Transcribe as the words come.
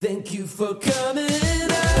Thank you for coming out.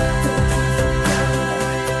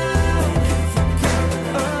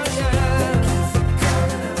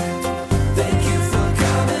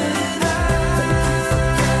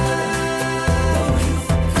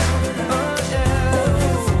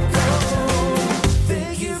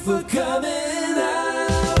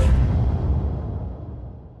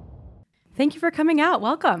 Thank you for coming out.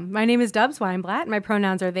 Welcome. My name is Dubs Weinblatt. My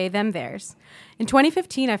pronouns are they, them, theirs. In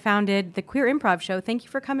 2015, I founded the Queer Improv Show, Thank You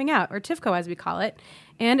for Coming Out, or TIFCO as we call it,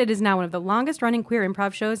 and it is now one of the longest-running queer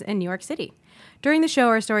improv shows in New York City. During the show,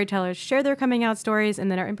 our storytellers share their coming out stories, and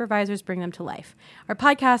then our improvisers bring them to life. Our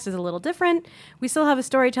podcast is a little different. We still have a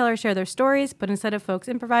storyteller share their stories, but instead of folks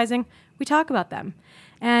improvising, we talk about them.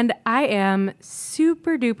 And I am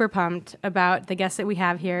super duper pumped about the guest that we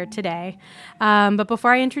have here today. But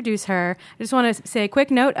before I introduce her, I just want to say a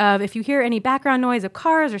quick note of if you hear any background noise of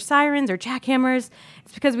cars or sirens or jackhammers,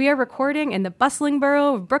 it's because we are recording in the bustling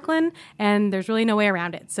borough of Brooklyn, and there's really no way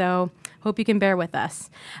around it. So hope you can bear with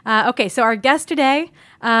us. Okay, so our guest today,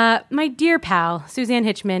 my dear pal, Suzanne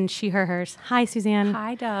Hitchman, she, her, hers. Hi, Suzanne.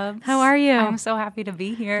 Hi, Dubs. How are you? I'm so happy to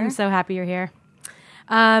be here. I'm so happy you're here.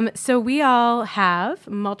 So we all have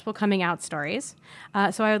multiple coming out stories.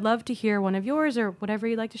 So I would love to hear one of yours or whatever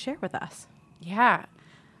you'd like to share with us. Yeah,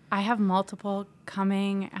 I have multiple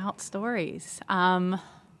coming out stories. And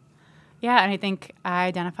I think I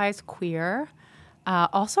identify as queer.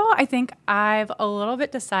 Also, I think I've a little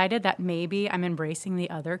bit decided that maybe I'm embracing the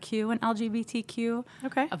other Q in LGBTQ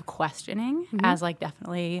of questioning as like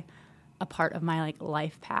definitely a part of my like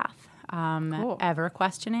life path. Cool. Ever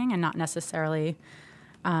questioning and not necessarily...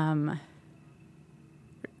 I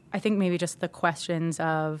think maybe just the questions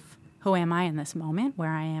of who am I in this moment,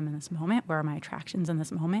 where I am in this moment, where are my attractions in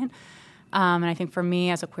this moment. And I think for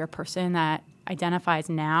me as a queer person that identifies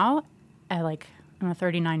now, I'm a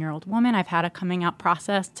 39-year-old woman. I've had a coming out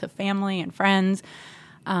process to family and friends,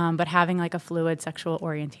 but having like a fluid sexual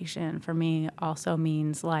orientation for me also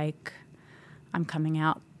means like I'm coming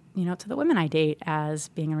out, to the women I date as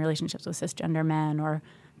being in relationships with cisgender men or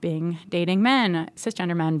dating men,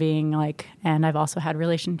 cisgender men being like, and I've also had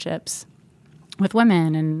relationships with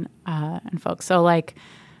women and folks. So like,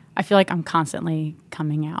 I feel like I'm constantly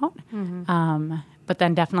coming out, but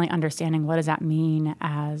then definitely understanding what does that mean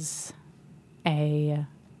as a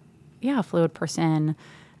fluid person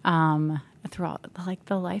throughout like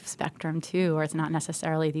the life spectrum too, or it's not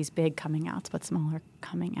necessarily these big coming outs, but smaller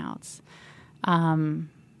coming outs.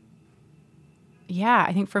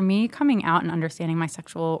 I think for me, coming out and understanding my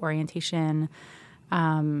sexual orientation,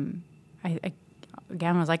 I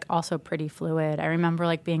again was like also pretty fluid. I remember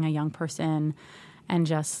like being a young person and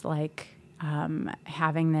just like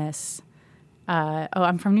having this.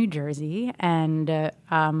 I'm from New Jersey, and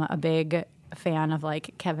I'm a big fan of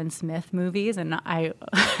like Kevin Smith movies. And I,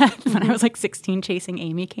 when I was like 16, Chasing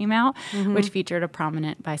Amy came out, which featured a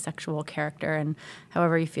prominent bisexual character. And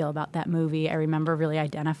however you feel about that movie, I remember really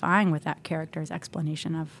identifying with that character's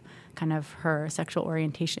explanation of kind of her sexual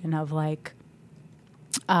orientation of like,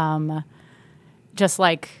 just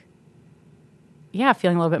like,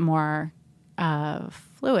 feeling a little bit more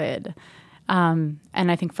fluid. And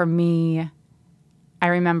I think for me, I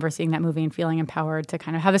remember seeing that movie and feeling empowered to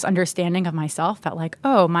kind of have this understanding of myself that like,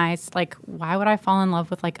 why would I fall in love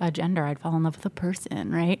with like a gender? I'd fall in love with a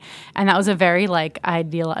person, right? And that was a very like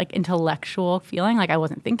ideal, like intellectual feeling. Like I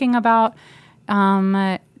wasn't thinking about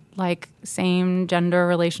like same gender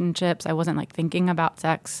relationships. I wasn't like thinking about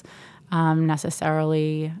sex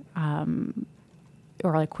necessarily or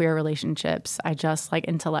like queer relationships. I just like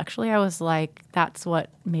intellectually, I was like, that's what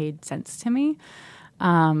made sense to me.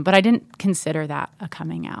 But I didn't consider that a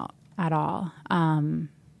coming out at all. And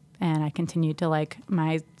I continued to like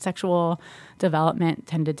my sexual development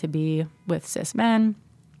tended to be with cis men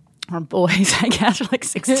or boys, I guess, like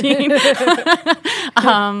 16.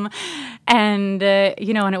 And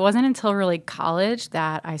it wasn't until really college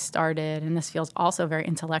that I started, and this feels also very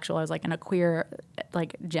intellectual. I was like in a queer,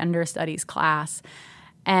 like gender studies class.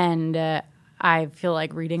 And, I feel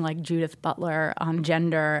like reading like Judith Butler on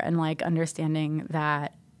gender and like understanding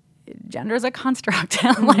that gender is a construct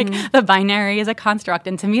and like the binary is a construct.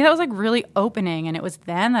 And to me, that was like really opening. And it was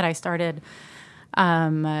then that I started,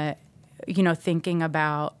 thinking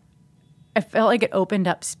about, I felt like it opened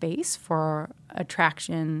up space for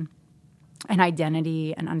attraction and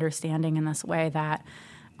identity and understanding in this way that,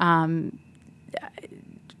 like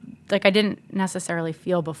I didn't necessarily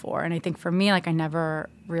feel before. And I think for me, like I never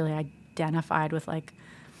really identified with like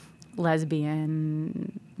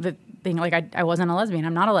lesbian, being like I wasn't a lesbian.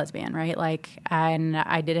 I'm not a lesbian, right? Like, and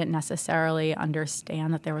I didn't necessarily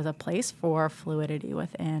understand that there was a place for fluidity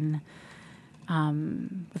within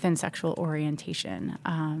within sexual orientation.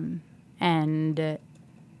 And that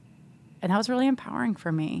was really empowering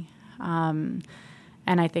for me. And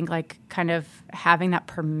I think like kind of having that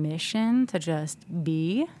permission to just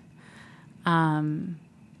be felt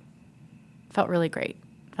really great,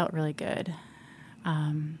 felt really good.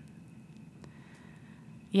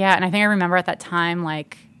 Yeah, and I think I remember at that time,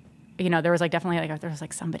 like, you know, there was like definitely like there was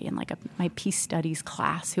like somebody in like my peace studies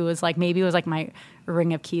class who was like maybe it was like my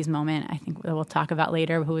Ring of Keys moment. I think we'll talk about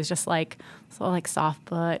later. Who was just like so like soft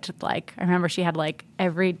butch. Like I remember she had like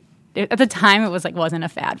at the time it was like wasn't a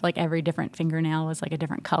fad. Like every different fingernail was like a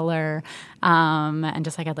different color, and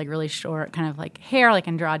just like had like really short kind of like hair, like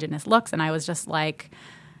androgynous looks, and I was just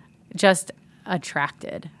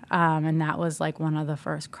attracted, and that was like one of the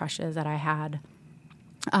first crushes that I had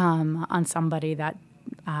on somebody that.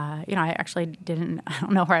 You know, I actually I don't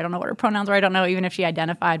know what her pronouns were. I don't know even if she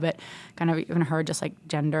identified, but kind of even her just like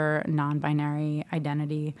gender, non-binary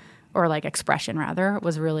identity or like expression rather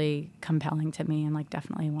was really compelling to me and like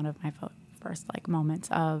definitely one of my first like moments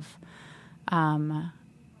of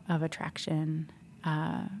attraction.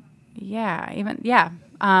 But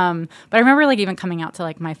I remember like even coming out to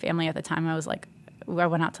like my family at the time. I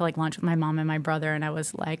went out to like lunch with my mom and my brother, and I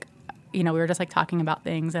was like, you know, we were just like talking about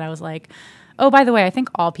things, and I was like, oh, by the way, I think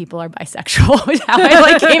all people are bisexual is how I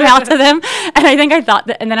like came out to them. And I think I thought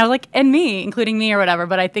that, and then I was like, and me, including me or whatever.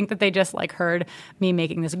 But I think that they just like heard me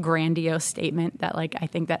making this grandiose statement that like, I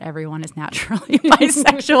think that everyone is naturally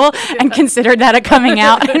bisexual and considered that a coming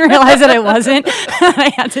out and realized that I wasn't.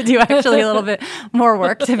 I had to do actually a little bit more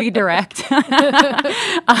work to be direct.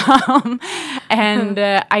 I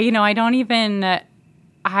don't even,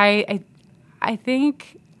 I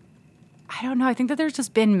think, I don't know. I think that there's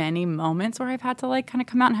just been many moments where I've had to like kind of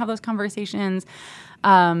come out and have those conversations.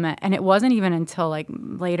 And it wasn't even until like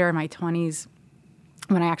later in my 20s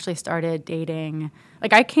when I actually started dating.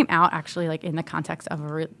 Like I came out actually like in the context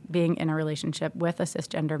of being in a relationship with a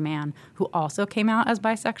cisgender man who also came out as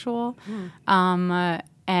bisexual.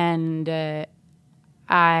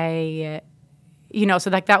 You know, so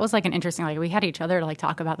like that was like an interesting, like we had each other to like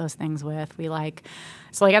talk about those things with.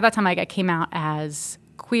 So at that time like I came out as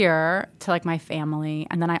queer to like my family,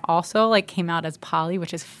 and then I also like came out as poly,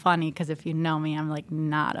 which is funny because if you know me, I'm like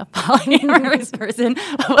not a polyamorous person.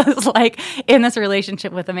 I was like in this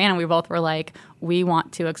relationship with a man, and we both were like, we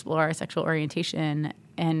want to explore our sexual orientation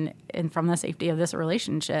and from the safety of this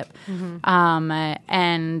relationship,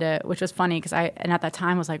 which was funny because and at that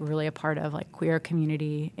time was like really a part of like queer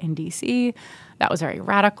community in DC that was very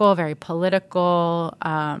radical, very political.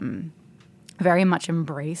 Very much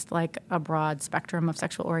embraced like a broad spectrum of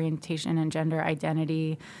sexual orientation and gender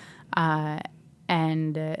identity. You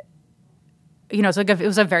know, so it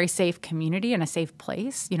was a very safe community and a safe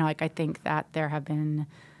place. You know, like I think that there have been,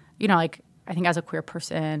 you know, like I think as a queer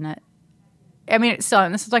person, I mean,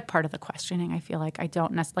 and this is like part of the questioning. I feel like I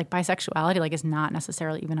don't like bisexuality like is not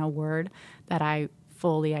necessarily even a word that I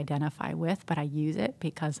fully identify with, but I use it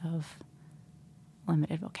because of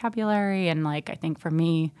limited vocabulary. And like, I think for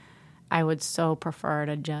me, I would so prefer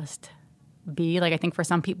to just be. Like I think for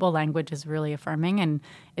some people, language is really affirming and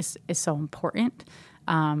is so important,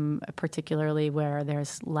 particularly where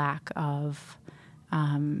there's lack of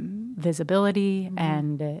visibility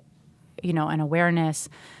and, you know, and awareness.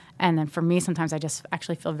 And then for me, sometimes I just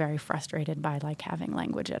actually feel very frustrated by like having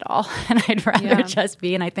language at all, and I'd rather just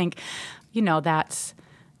be. And I think, you know, that's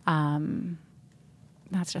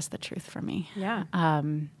just the truth for me. Yeah.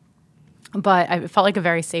 But I felt like a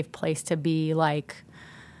very safe place to be like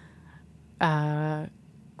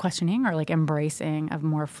questioning or like embracing a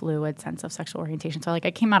more fluid sense of sexual orientation. So like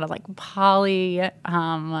I came out of like poly,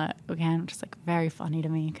 again, just like very funny to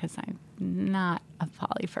me because I'm not a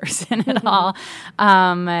poly person at all,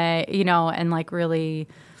 you know, and like really,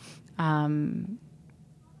 you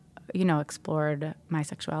know, explored my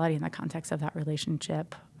sexuality in the context of that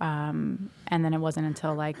relationship. And then it wasn't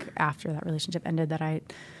until like after that relationship ended that I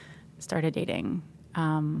started dating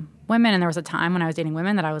women, and there was a time when I was dating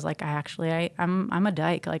women that I was like, I'm a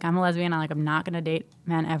dyke, like I'm a lesbian, I'm not going to date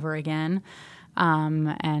men ever again,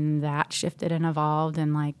 and that shifted and evolved,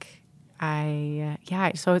 and like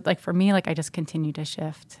so like for me, like I just continue to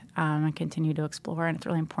shift and continue to explore, and it's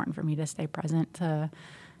really important for me to stay present to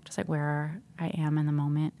just like where I am in the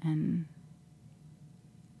moment and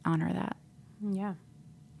honor that. Yeah.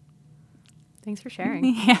 Thanks for sharing.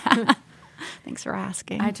 Yeah. Thanks for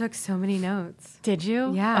asking. I took so many notes. Did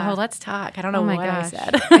you? Yeah. Oh, let's talk. I don't know what I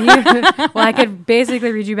said. Well, I could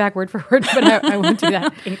basically read you back word for word, but I won't do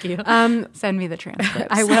that. Thank you. Send me the transcripts.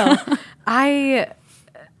 I will.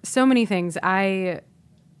 So many things. I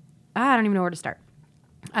don't even know where to start.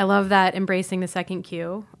 I love that embracing the second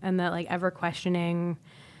Q and that like ever questioning.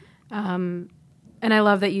 And I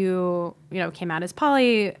love that you came out as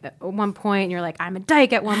poly at one point and you're like, I'm a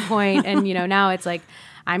dyke at one point. And, now it's like,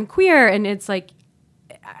 I'm queer. And it's like,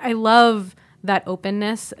 I love that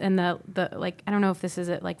openness and the like, I don't know if this is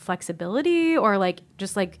it, like flexibility or like,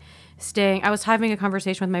 just like staying. I was having a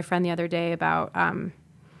conversation with my friend the other day about,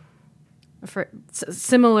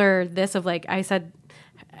 similar this of like, I said,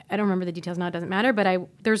 I don't remember the details now, it doesn't matter, but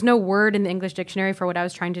there's no word in the English dictionary for what I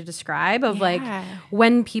was trying to describe of like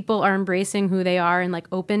when people are embracing who they are and like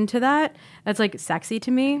open to that, that's like sexy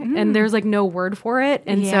to me. And there's like no word for it.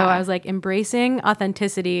 And so I was like embracing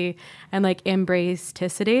authenticity and like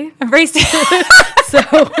embrace-ticity. Embrace. So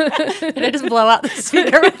did I just blow out the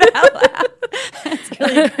speaker with that laugh? That's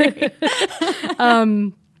really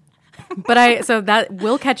great. But so that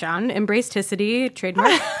will catch on. Embrace-ticity,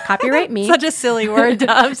 trademark, copyright me. Such a silly word,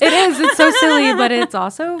 Dubs. It is. It's so silly, but it's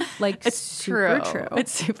also like it's super true.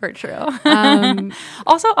 It's super true.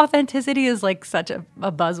 Also, authenticity is like such a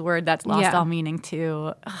buzzword that's lost all meaning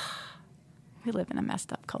too. We live in a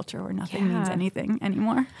messed up culture where nothing means anything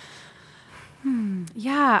anymore.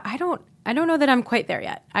 Yeah, I don't know that I'm quite there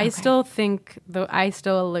yet. I still think I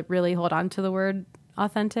still really hold on to the word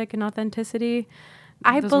authentic and authenticity.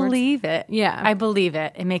 I believe it. Yeah. I believe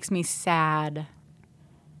it. It makes me sad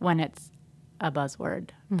when it's a buzzword.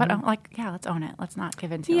 But I'm like, let's own it. Let's not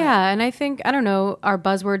give in to it. Yeah, and I think, I don't know, are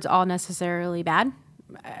buzzwords all necessarily bad?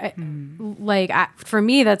 For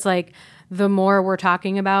me, that's like the more we're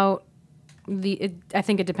talking about, I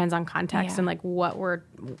think it depends on context and like what we're,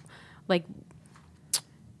 like,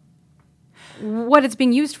 what it's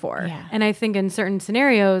being used for. Yeah. And I think in certain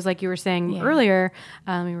scenarios, like you were saying earlier,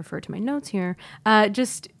 let me refer to my notes here,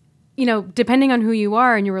 just, depending on who you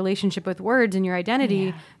are and your relationship with words and your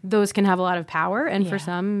identity, those can have a lot of power. And for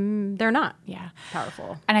some, they're not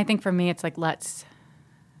powerful. And I think for me, it's like, let's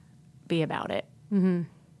be about it. Mm-hmm.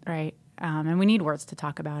 Right. And we need words to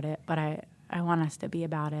talk about it, but I want us to be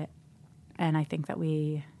about it. And I think that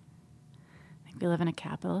we live in a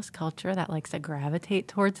capitalist culture that likes to gravitate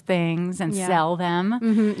towards things and sell them.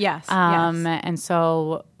 Mm-hmm. Yes. And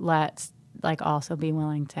so let's like also be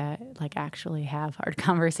willing to like actually have hard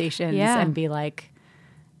conversations and be like,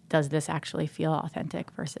 does this actually feel authentic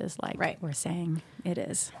versus like we're saying it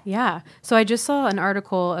is? Yeah. So I just saw an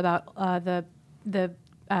article about the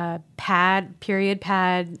period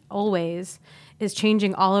pad Always is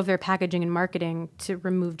changing all of their packaging and marketing to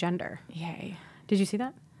remove gender. Yay. Did you see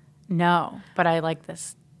that? No, but I like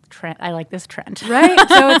this trend. Right?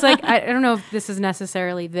 So it's like, I don't know if this is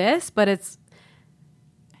necessarily this, but it's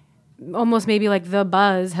almost maybe like the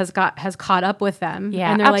buzz has caught up with them.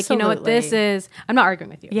 Yeah, and they're absolutely. like, you know what this is? I'm not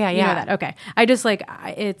arguing with you. Yeah, you know that. Okay. I just like,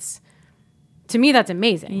 to me, that's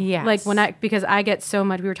amazing. Yes. Like because I get so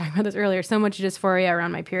much, we were talking about this earlier, so much dysphoria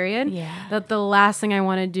around my period. Yeah. That the last thing I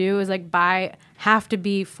want to do is like have to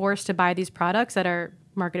be forced to buy these products that are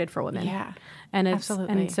marketed for women. Yeah. And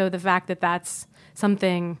absolutely. And so the fact that that's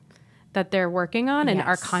something that they're working on and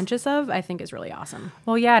are conscious of, I think is really awesome.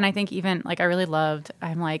 Well, yeah. And I think even like,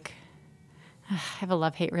 I'm like, I have a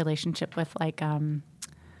love-hate relationship with like,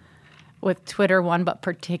 with Twitter but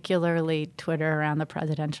particularly Twitter around the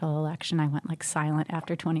presidential election. I went like silent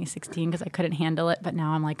after 2016 because I couldn't handle it, but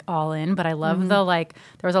now I'm like all in. But I love there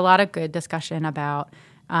was a lot of good discussion about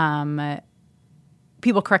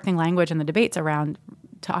people correcting language in the debates around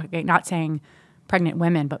talking, not saying pregnant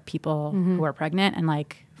women, but people who are pregnant, and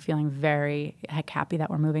like feeling very happy that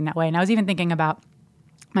we're moving that way. And I was even thinking about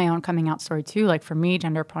my own coming out story too. Like for me,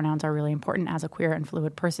 gender pronouns are really important as a queer and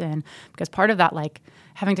fluid person, because part of that, like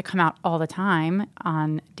having to come out all the time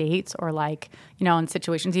on dates or like, in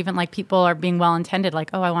situations, even like people are being well-intended, like,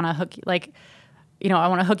 oh, I want to hook you, like, I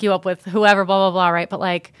want to hook you up with whoever, blah, blah, blah. Right. But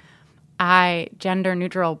like gender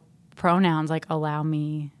neutral pronouns like allow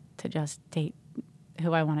me to just date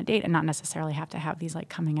who I want to date and not necessarily have to have these like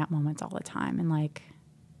coming out moments all the time. And like,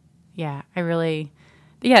 to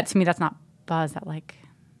me, that's not buzz.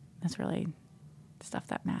 That's really stuff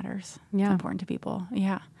that matters. Yeah. It's important to people.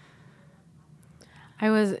 Yeah. I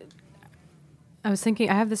was thinking,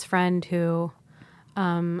 I have this friend who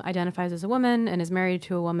identifies as a woman and is married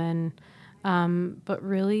to a woman, but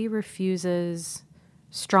really refuses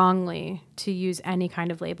strongly to use any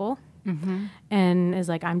kind of label. Mm-hmm. And is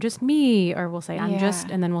like, I'm just me, or we'll say I'm just,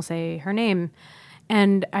 and then we'll say her name.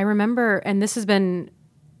 And I remember, and this has been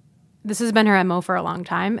her MO for a long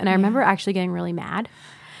time. And I remember actually getting really mad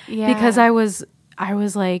because I was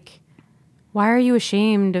like, why are you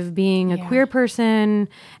ashamed of being a queer person?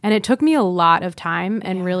 And it took me a lot of time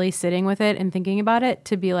and really sitting with it and thinking about it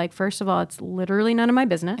to be like, first of all, it's literally none of my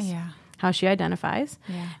business how she identifies.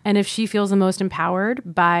 Yeah. And if she feels the most empowered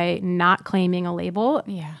by not claiming a label,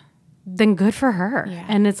 Yeah. then good for her. Yeah.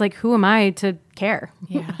 And it's like, who am I to care?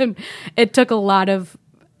 Yeah. It took a lot of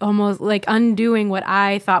almost like undoing what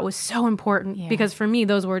I thought was so important, Yeah. because for me,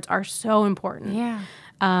 those words are so important. Yeah.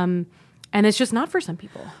 And it's just not for some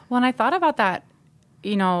people. Well, and I thought about that,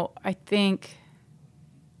 I think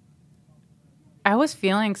I was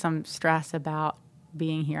feeling some stress about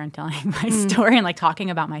being here and telling my story and like talking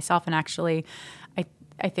about myself. And actually,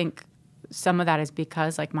 I think some of that is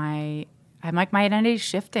because like my identity is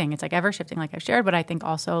shifting. It's like ever shifting, like I've shared, but I think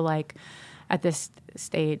also like at this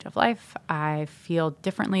stage of life, I feel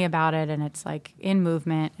differently about it, and it's like in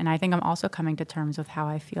movement. And I think I'm also coming to terms with how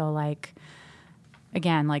I feel like,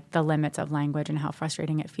 again, like the limits of language and how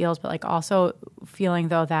frustrating it feels, but like also feeling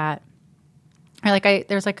though that,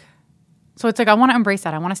 so it's like I want to embrace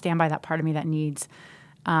that. I want to stand by that part of me that needs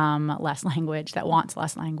less language, that wants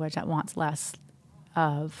less language, that wants less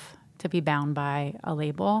of to be bound by a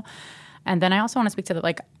label. And then I also want to speak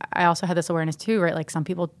to I also had this awareness too, right? Like some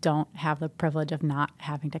people don't have the privilege of not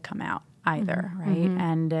having to come out either, right?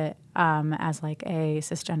 And as like a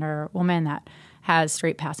cisgender woman that has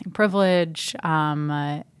straight passing privilege, when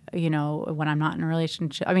I'm not in a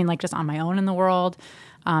relationship, I mean, like just on my own in the world,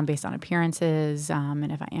 based on appearances,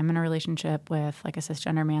 and if I am in a relationship with like a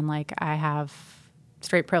cisgender man, like I have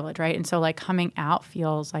straight privilege, right? And so like coming out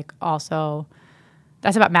feels like also,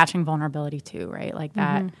 that's about matching vulnerability too, right? Like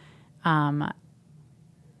that,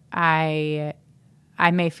 I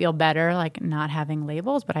may feel better like not having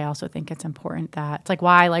labels, but I also think it's important that it's like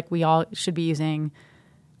why like we all should be using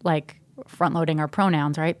like front loading our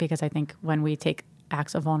pronouns, right? Because I think when we take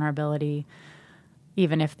acts of vulnerability,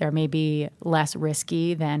 even if they're maybe less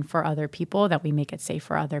risky than for other people, that we make it safe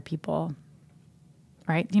for other people,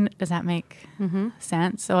 right? Does that make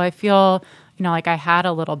sense? So I feel, like I had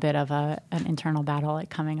a little bit of an internal battle like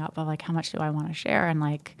coming up of like how much do I want to share, and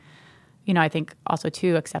like, I think also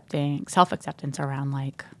too accepting self-acceptance around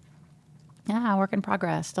like, yeah, work in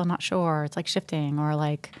progress, still not sure. It's like shifting or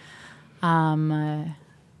like, but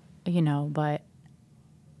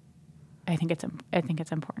I think it's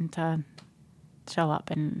important to show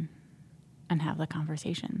up and have the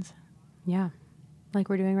conversations. Yeah. Like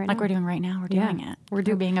we're doing right now. Like we're doing right now. We're doing it. We're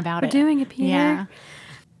being about it. We're doing it, Peter. Yeah.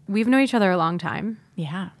 We've known each other a long time.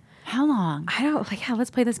 Yeah. How long? I don't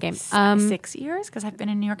let's play this game. 6 years? Because I've been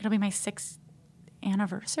in New York. It'll be my 6th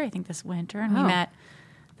anniversary, I think, this winter. And we met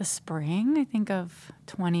the spring, I think, of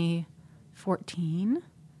 2014,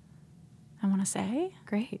 I want to say.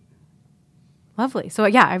 Great. Lovely. So,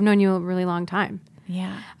 yeah, I've known you a really long time.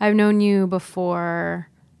 Yeah. I've known you before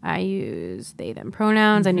I used they, them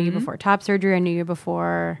pronouns. I knew you before top surgery. I knew you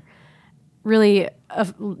before really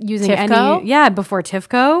using TIFCO? before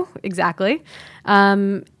TIFCO, exactly.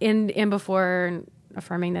 And before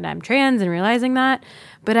affirming that I'm trans and realizing that.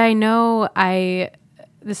 But I know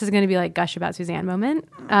this is going to be like gush about Suzanne moment,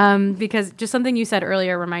 because just something you said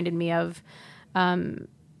earlier reminded me of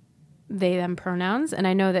they, them pronouns. And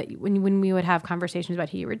I know that when we would have conversations about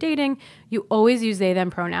who you were dating, you always use they, them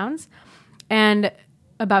pronouns and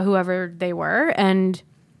about whoever they were. And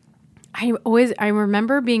I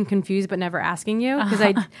remember being confused but never asking you because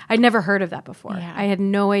I'd never heard of that before. Yeah. I had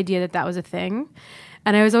no idea that was a thing.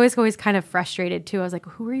 And I was always kind of frustrated too. I was like,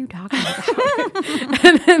 who are you talking about?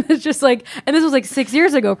 And then it's just like, and this was like 6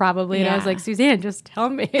 years ago probably. And I was like, Suzanne, just tell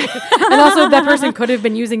me. And also that person could have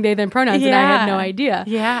been using they, them pronouns and I had no idea.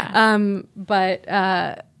 Yeah. But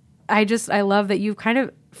I love that you've kind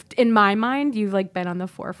of, in my mind, you've like been on the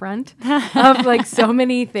forefront of like so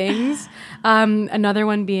many things. Another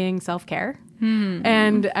one being self-care.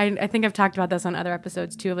 And I think I've talked about this on other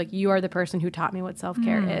episodes too. Like you are the person who taught me what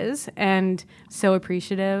self-care is, and so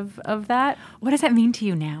appreciative of that. What does that mean to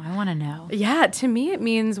you now? I want to know. Yeah, to me it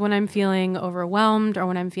means when I'm feeling overwhelmed or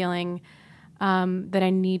when I'm feeling that I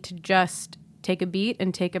need to just take a beat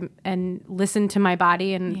and and listen to my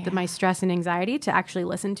body and my stress and anxiety, to actually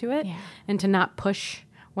listen to it and to not push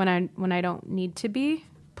when I don't need to be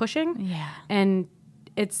pushing. Yeah. And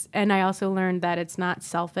I also learned that it's not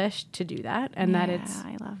selfish to do that, and that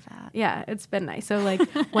I love that. Yeah, it's been nice. So like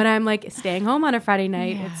when I'm like staying home on a Friday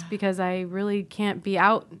night, it's because I really can't be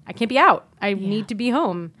out. I can't be out. I need to be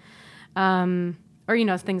home. Or,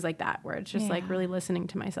 things like that, where it's just like really listening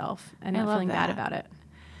to myself and not feeling bad about it.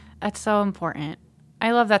 That's so important.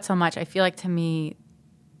 I love that so much. I feel like to me,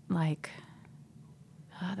 like,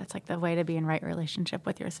 that's like the way to be in right relationship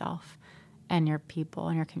with yourself and your people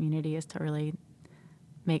and your community, is to really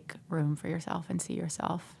make room for yourself and see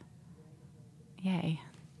yourself. Yay.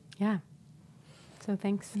 Yeah. So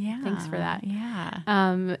thanks for that. Yeah.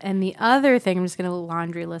 And the other thing, I'm just going to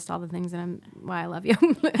laundry list all the things that why I love you.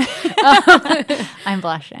 I'm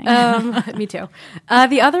blushing. Me too.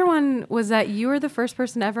 The other one was that you were the first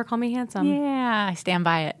person to ever call me handsome. Yeah, I stand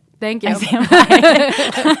by it. Thank you. I stand by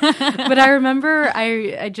it. But I remember,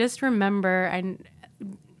 I just remember,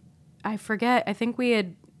 I forget, I think we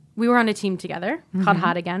were on a team together called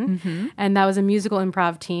Hot Again. And that was a musical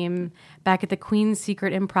improv team back at the Queen's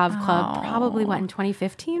Secret Improv Club, probably in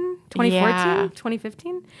 2015, 2014,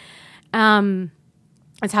 2015.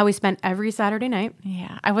 That's how we spent every Saturday night.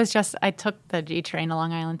 Yeah. I took the G train to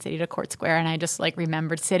Long Island City to Court Square, and I just like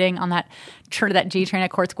remembered sitting on that G train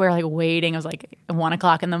at Court Square, like waiting. It was like 1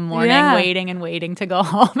 o'clock in the morning, waiting to go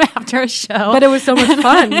home after a show. But it was so much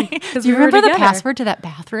fun. Do you remember the password to that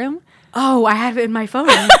bathroom? Oh, I have it in my phone.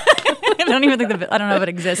 I don't even think I don't know if it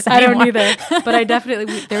exists anymore. I don't either. But I definitely,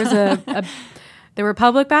 there was there were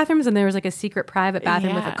public bathrooms and there was like a secret private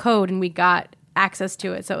bathroom with a code, and we got access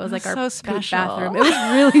to it. So it was like our poop bathroom. It was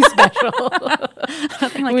really special.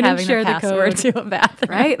 Nothing like having the password to a bathroom.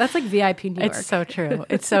 Right? That's like VIP New York. It's so true.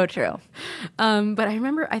 It's so true. But I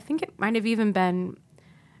remember, I think it might have even been,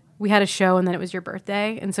 we had a show and then it was your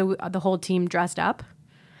birthday. And so the whole team dressed up.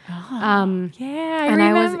 I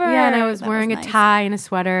remember. I was wearing a tie and a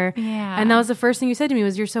sweater. Yeah. And that was the first thing you said to me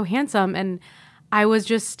was, "You're so handsome." And I was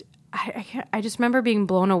just, I just remember being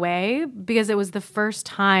blown away because it was the first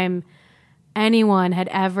time anyone had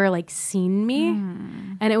ever like seen me.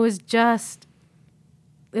 And it was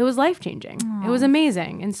life-changing. It was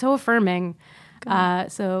amazing and so affirming.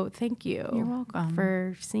 So thank you. You're welcome.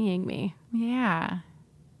 For seeing me. Yeah.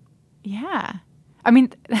 Yeah. I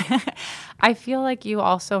mean, I feel like you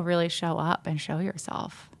also really show up and show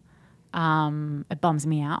yourself. It bums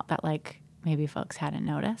me out that like maybe folks hadn't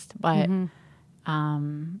noticed, but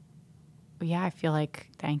yeah, I feel like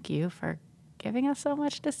thank you for giving us so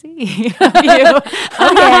much to see of you.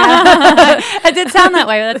 Oh yeah, it did sound that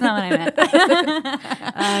way, but that's not what I meant.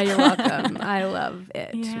 You're welcome. I love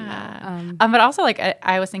it. Yeah. But also, like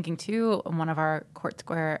I was thinking too, one of our Court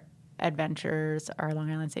Square adventures, our Long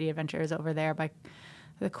Island City adventures over there by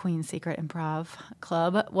the Queen's Secret Improv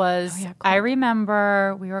Club was, cool. I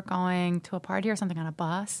remember we were going to a party or something on a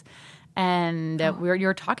bus, and you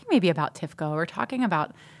were talking maybe about TIFCO. We were talking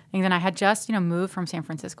about things, and I had just, moved from San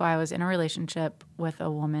Francisco. I was in a relationship with a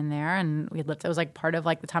woman there, and we had lived, it was like part of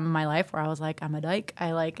like the time of my life where I was like, I'm a dyke.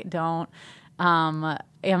 I like don't, I'm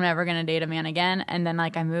never going to date a man again. And then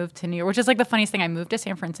like I moved to New York, which is like the funniest thing. I moved to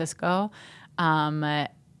San Francisco,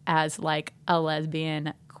 as like a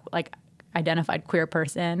lesbian, like identified queer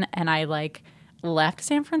person, and I like left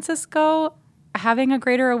San Francisco having a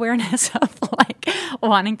greater awareness of like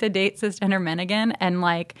wanting to date cisgender men again, and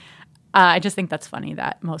like I just think that's funny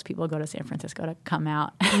that most people go to San Francisco to come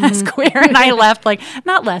out as queer, and I left like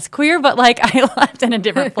not less queer, but like I left in a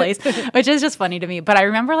different place, which is just funny to me. But I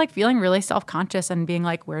remember like feeling really self-conscious and being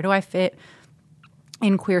like, where do I fit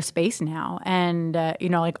in queer space now? And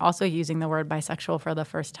like also using the word bisexual for the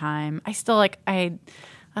first time. I still like I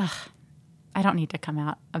don't need to come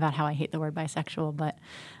out about how I hate the word bisexual, but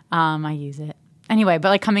I use it anyway. But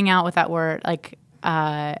like coming out with that word, like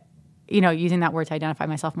using that word to identify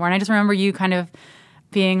myself more. And I just remember you kind of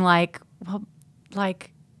being like, well,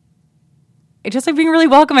 like it just like being really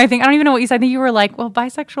welcome. I don't even know what you said. I think you were like, well,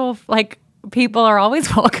 bisexual like people are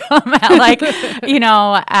always welcome at like,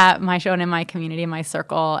 at my show and in my community, in my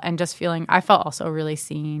circle, and just feeling, I felt also really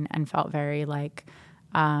seen and felt very like,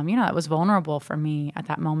 it was vulnerable for me at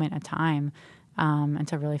that moment of time, and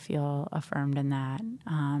to really feel affirmed in that.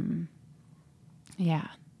 Yeah.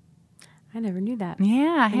 I never knew that.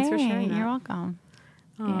 Yeah. Thanks for sharing that. You're welcome.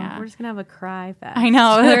 Oh, yeah. We're just going to have a cry fest. I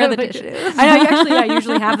know. There are the dishes. I know. Actually, I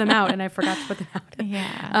usually have them out, and I forgot to put them out.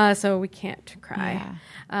 Yeah. So we can't cry.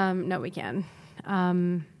 Yeah. No, we can.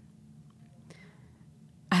 I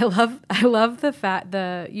love the fact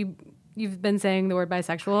you've been saying the word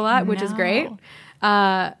bisexual a lot, which is great.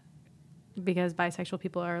 Because bisexual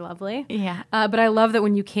people are lovely. Yeah. But I love that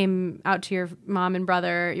when you came out to your mom and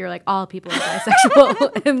brother, you're like, all people are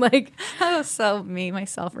bisexual. And like, that was so me, my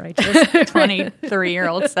self-righteous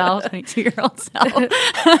 23-year-old self, 22-year-old self.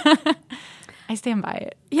 I stand by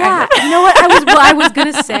it. Yeah. You know what? I was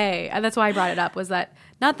going to say, and that's why I brought it up, was that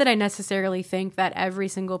not that I necessarily think that every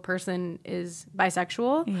single person is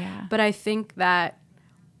bisexual. Yeah. But I think that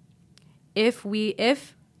if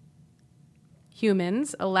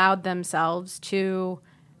humans allowed themselves to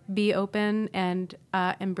be open and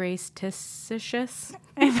embrace tissicious.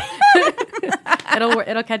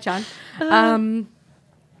 It'll catch on.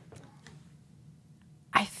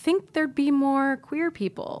 I think there'd be more queer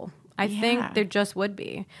people. I think there just would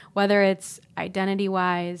be, whether it's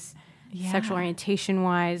identity-wise, sexual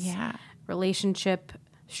orientation-wise, relationship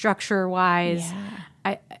structure-wise.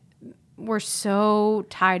 We're so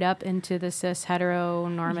tied up into the cis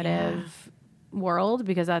heteronormative world,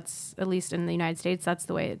 because that's, at least in the United States, that's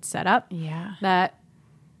the way it's set up. That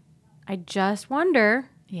I just wonder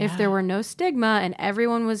if there were no stigma and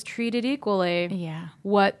everyone was treated equally,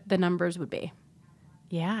 what the numbers would be.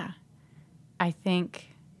 I think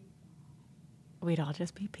we'd all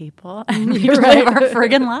just be people and we'd live our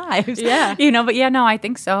friggin' lives. I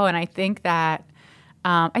think so. And I think that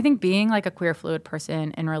I think being like a queer fluid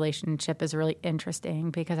person in relationship is really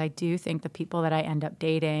interesting, because I do think the people that I end up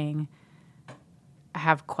dating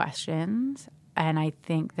have questions, and I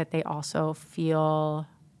think that they also feel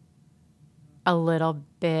a little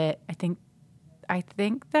bit, I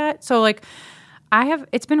think that, so like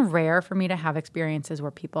it's been rare for me to have experiences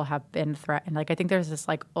where people have been threatened. Like, I think there's this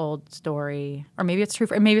like old story, or maybe it's true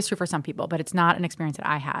for some people, but it's not an experience that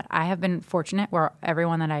I had. I have been fortunate where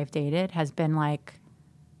everyone that I've dated has been like,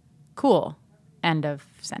 cool, end of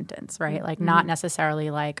sentence, right? Like, not necessarily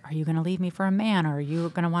like, are you going to leave me for a man, or are you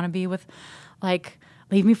going to want to be with, like,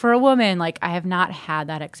 leave me for a woman? Like, I have not had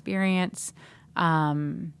that experience.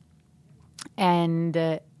 And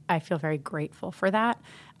I feel very grateful for that.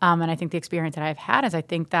 And I think the experience that I've had is, I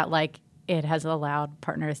think that like it has allowed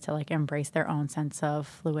partners to like embrace their own sense of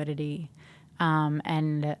fluidity,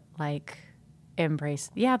 and like embrace,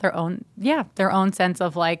 their own sense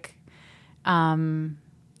of like, I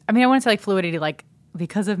mean, I wouldn't say like fluidity, like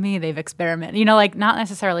because of me, they've experimented, like not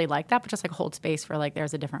necessarily like that, but just like hold space for like,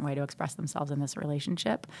 there's a different way to express themselves in this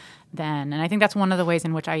relationship and I think that's one of the ways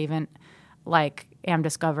in which I even like am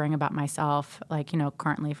discovering about myself, like,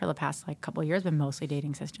 currently for the past like couple of years, been mostly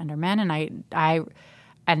dating cisgender men. And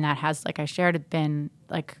that has, like I shared, been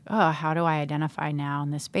like, oh, how do I identify now in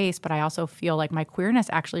this space? But I also feel like my queerness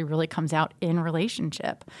actually really comes out in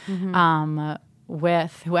relationship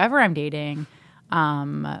with whoever I'm dating.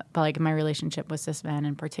 But like in my relationship with cis men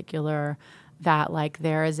in particular, that like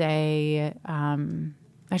there is my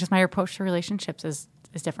approach to relationships is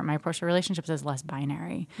different. My approach to relationships is less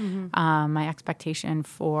binary. My expectation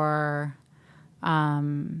for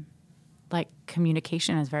like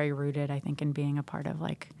communication is very rooted, I think, in being a part of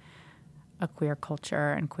like a queer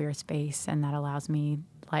culture and queer space, and that allows me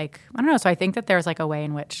like, I don't know. So I think that there's like a way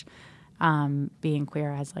in which being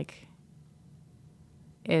queer is like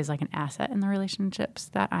an asset in the relationships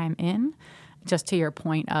that I'm in. Just to your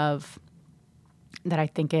point of that, I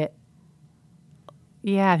think I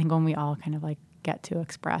think when we all kind of like get to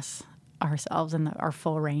express ourselves in our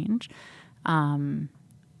full range, we're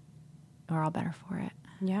all better for it.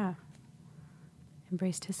 Yeah.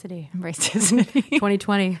 Embrace ticity.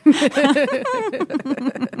 2020.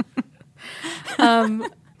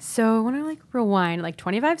 So I want to like rewind like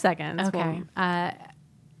 25 seconds. Okay.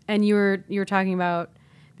 And you were talking about,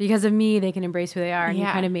 because of me, they can embrace who they are. And you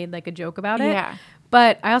kind of made like a joke about it. Yeah.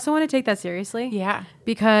 But I also want to take that seriously. Yeah.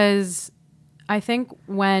 Because I think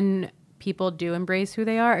when people do embrace who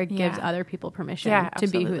they are, it gives other people permission to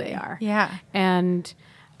be who they are. Yeah. And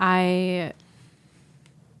I,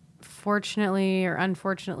 fortunately or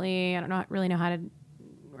unfortunately, I don't really know how to,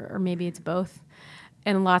 or maybe it's both,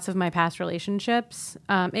 in lots of my past relationships,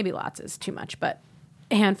 maybe lots is too much, but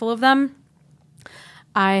a handful of them,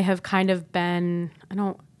 I have kind of been,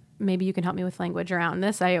 maybe you can help me with language around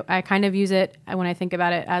this. I kind of use it when I think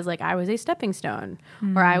about it as like I was a stepping stone,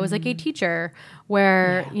 or I was like a teacher,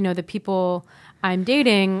 where, the people I'm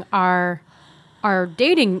dating are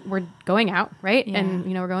dating, we're going out, right? Yeah.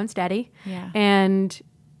 And, we're going steady. Yeah. And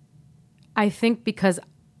I think because,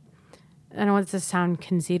 I don't want this to sound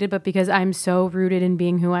conceited, but because I'm so rooted in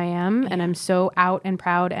being who I am, and I'm so out and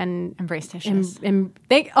proud and embrace-ticious.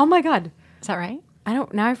 Oh my God. Is that right?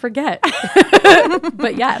 Now I forget.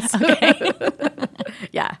 But yes. Okay.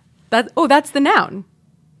 Yeah. That's the noun.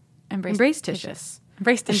 Embrace-ticious.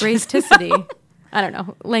 Embrace-ticity. I don't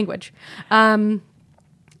know. Language. Because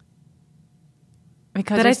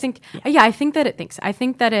but I think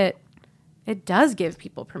that it does give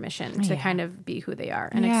people permission to kind of be who they are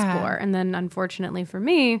and explore. And then unfortunately for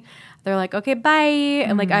me, they're like, okay, bye.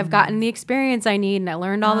 And like, I've gotten the experience I need and I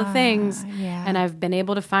learned all the things and I've been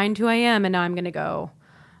able to find who I am. And now I'm going to go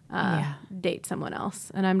date someone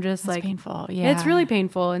else. And I'm just like, painful. Yeah. It's really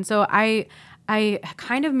painful. And so I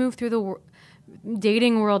kind of move through the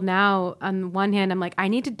dating world now. On one hand, I'm like, I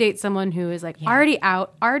need to date someone who is like already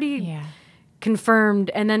out,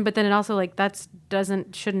 confirmed, and then but then it also like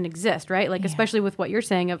shouldn't exist, right? Like especially with what you're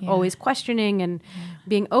saying of always questioning and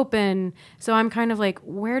being open. So I'm kind of like,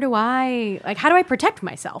 how do I protect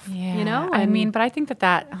myself? Yeah. You know? I mean, but I think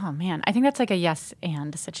oh man, I think that's like a yes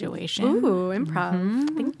and situation. Ooh, improv.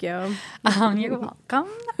 Thank you. You're welcome.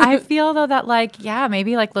 I feel though that like,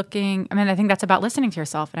 maybe like looking, I mean, I think that's about listening to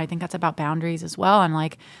yourself, and I think that's about boundaries as well. And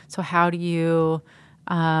like, so how do you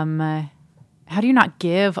not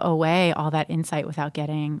give away all that insight without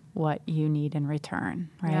getting what you need in return,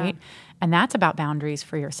 right? Yeah. And that's about boundaries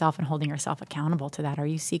for yourself and holding yourself accountable to that. Are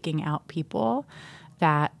you seeking out people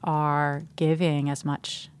that are giving as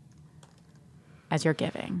much as you're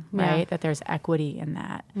giving, right? That there's equity in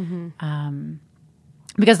that.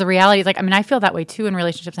 Because the reality is, like, I mean, I feel that way too in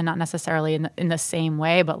relationships, and not necessarily in the same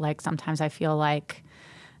way, but like sometimes I feel like,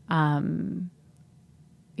 I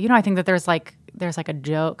think that there's like a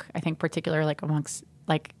joke, I think particularly like amongst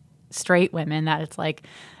like straight women, that it's like,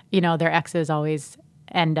 their exes always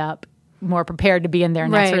end up more prepared to be in their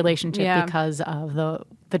next relationship because of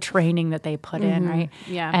the training that they put in, right?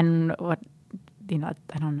 Yeah. And what, I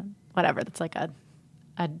don't know, whatever. That's like a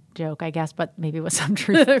joke, I guess, but maybe with some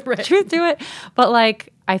truth to it. But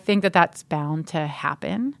like, I think that that's bound to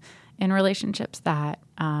happen in relationships, that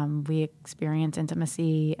we experience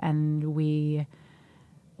intimacy and we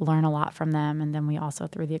learn a lot from them. And then we also,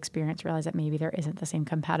 through the experience, realize that maybe there isn't the same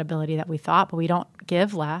compatibility that we thought, but we don't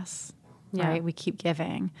give less, right? We keep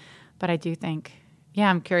giving. But I do think,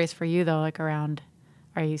 I'm curious for you though, like around,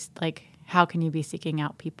 are you like, how can you be seeking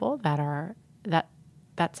out people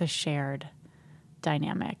that's a shared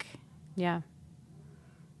dynamic? Yeah.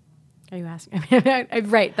 Are you asking?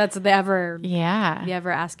 Right. That's the ever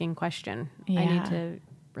asking question. Yeah. I need to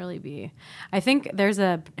really be. I think there's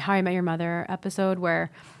a How I Met Your Mother episode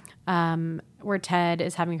where Ted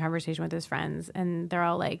is having a conversation with his friends, and they're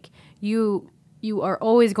all like, you are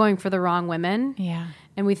always going for the wrong women. Yeah.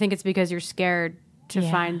 And we think it's because you're scared to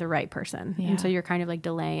find the right person. Yeah. And so you're kind of like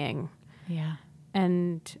delaying. Yeah.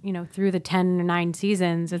 And, through the 10 or 9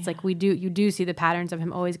 seasons, it's like you do see the patterns of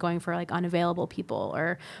him always going for like unavailable people,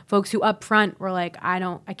 or folks who up front were like, I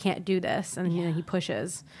can't do this. And he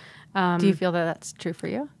pushes. Do you feel that that's true for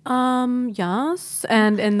you? Yes.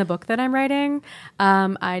 And in the book that I'm writing,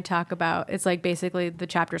 I talk about, it's like basically the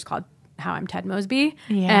chapter's called How I'm Ted Mosby.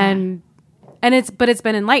 Yeah. And it's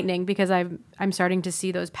been enlightening because I'm starting to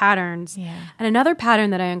see those patterns. Yeah. And another pattern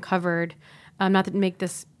that I uncovered, not to make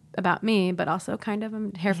this about me, but also kind of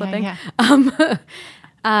I'm hair flipping.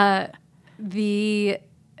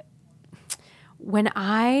 When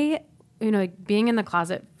I, being in the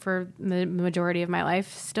closet for the majority of my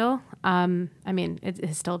life still, I mean, it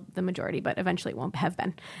is still the majority, but eventually it won't have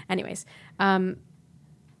been. Anyways,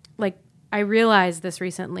 like I realized this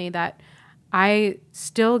recently that I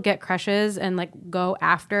still get crushes and like go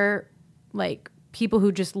after like people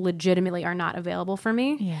who just legitimately are not available for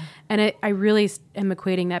me. Yeah. And I really am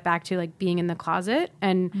equating that back to like being in the closet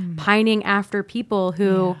and pining after people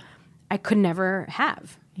who I could never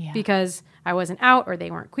have because I wasn't out, or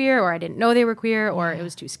they weren't queer, or I didn't know they were queer, or it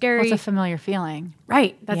was too scary. Well, it's a familiar feeling.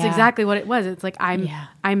 Right. That's exactly what it was. It's like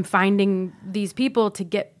I'm finding these people to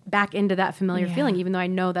get back into that familiar feeling, even though I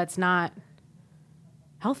know that's not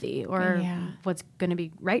healthy or what's going to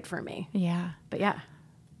be right for me. Yeah. But yeah.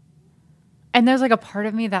 And there's like a part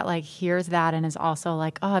of me that like hears that and is also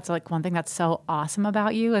like, oh, it's like one thing that's so awesome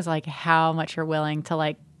about you is like how much you're willing to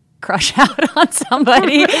like crush out on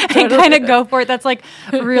somebody and kind of go for it. That's like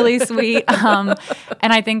really sweet. And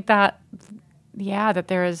I think that, that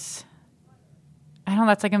there's, I don't know,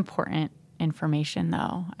 that's like important information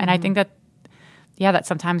though. And I think that, that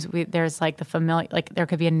sometimes there's like the familiar, like there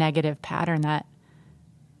could be a negative pattern that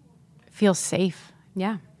feels safe.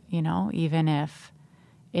 Yeah. Even if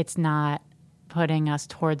it's not putting us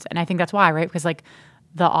towards, and I think that's why, right? Because like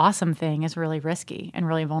the awesome thing is really risky and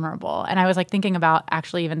really vulnerable. And I was like thinking about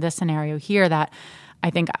actually even this scenario here, that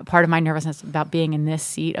I think part of my nervousness about being in this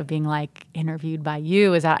seat of being like interviewed by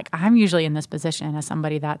you is that like, I'm usually in this position as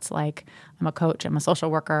somebody that's like, I'm a coach, I'm a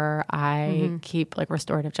social worker, I keep like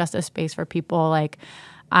restorative justice space for people. Like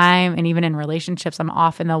and even in relationships, I'm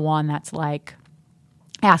often the one that's like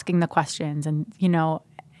asking the questions, and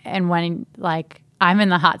and when like I'm in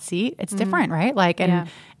the hot seat, it's different, right? Like,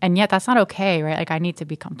 and yet that's not okay, right? Like I need to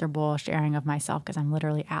be comfortable sharing of myself because I'm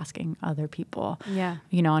literally asking other people,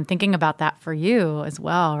 and thinking about that for you as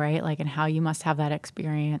well, right? Like, and how you must have that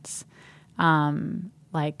experience.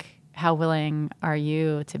 Like how willing are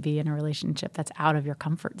you to be in a relationship that's out of your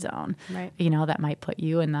comfort zone, right? That might put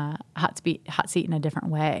you in the hot seat in a different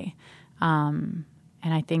way. And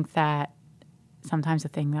I think that sometimes the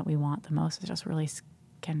thing that we want the most is just really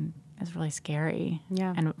is really scary.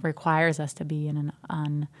 Yeah. And requires us to be in an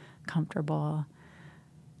uncomfortable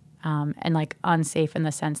and like unsafe in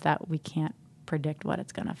the sense that we can't predict what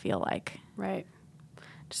it's going to feel like. Right.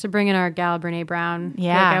 Just to bring in our gal Brene Brown.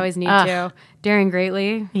 Yeah. Like I always need to. Daring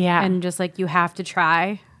greatly. Yeah. And just like you have to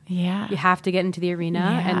try. Yeah. You have to get into the arena,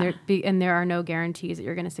 Yeah. and there are no guarantees that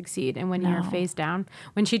you're going to succeed. And when you're face down,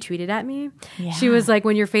 when she tweeted at me, Yeah. she was like,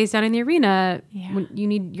 "When you're face down in the arena, Yeah. when you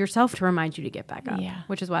need yourself to remind you to get back up." Yeah.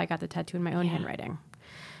 Which is why I got the tattoo in my own handwriting,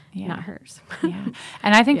 Yeah. not hers. Yeah.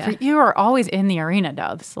 And I think Yeah. for you are always in the arena,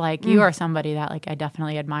 Dubs. Like you are somebody that like I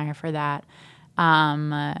definitely admire for that.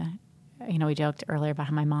 You know, we joked earlier about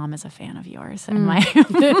how my mom is a fan of yours. And my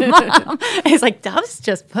mom is like, Dubs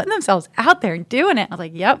just putting themselves out there and doing it. I was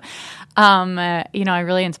like, yep. You know, I'm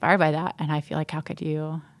really inspired by that. And I feel like, how could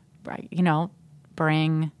you, you know,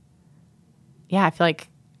 bring, I feel like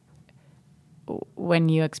when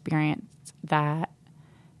you experience that,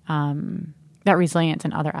 that resilience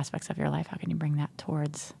in other aspects of your life, how can you bring that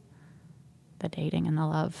towards the dating and the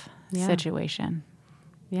love situation?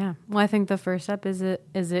 Yeah. Well, I think the first step is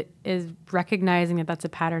recognizing that that's a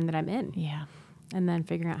pattern that I'm in. Yeah. And then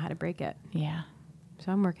figuring out how to break it. Yeah.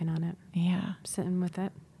 So I'm working on it. Yeah. Sitting with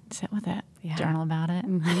it. Sit with it. Yeah. Journal about it.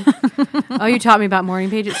 Oh, you taught me about morning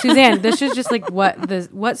pages. Suzanne, this is just like what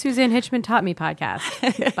Suzanne Hitchman taught me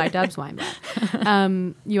podcast by Dubs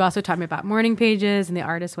Weinblatt. You also taught me about morning pages and the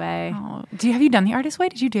artist way. Oh, have you done the artist way?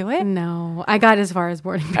 Did you do it? No, I got as far as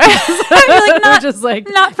morning pages. like, not, just like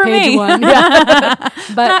not for page me. 1. Yeah.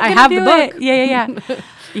 But I have the book. It. Yeah.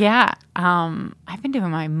 Yeah. I've been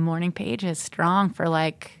doing my morning pages strong for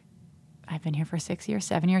like, I've been here for 6 years,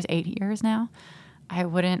 7 years, 8 years now.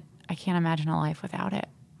 I can't imagine a life without it.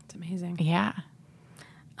 It's amazing. Yeah.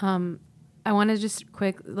 I want to just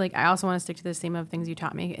I also want to stick to this theme of things you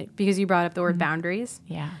taught me because you brought up the word boundaries.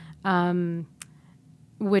 Yeah.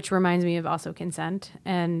 Which reminds me of also consent.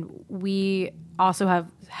 And we also have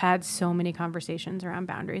had so many conversations around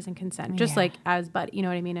boundaries and consent, just like as buddy, you know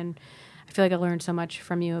what I mean? And I feel like I learned so much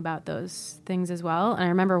from you about those things as well. And I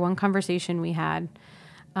remember one conversation we had,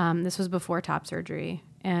 this was before top surgery.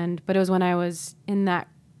 But it was when I was in that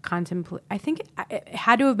I think it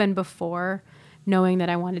had to have been before knowing that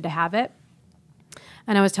I wanted to have it.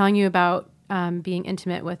 And I was telling you about being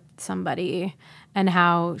intimate with somebody and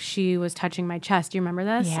how she was touching my chest. Do you remember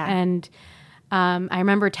this? Yeah. And I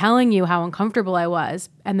remember telling you how uncomfortable I was.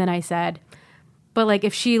 And then I said, but like,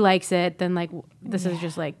 if she likes it, then like, this is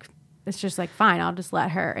just like, it's just like, fine, I'll just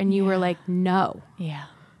let her. And you were like, no. Yeah.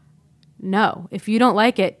 No, if you don't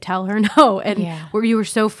like it, tell her no. And you were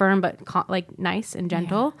so firm, but like nice and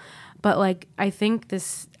gentle. Yeah. But like, I think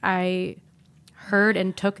I heard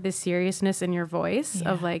and took this seriousness in your voice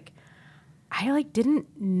of like, I like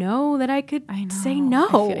didn't know that I could say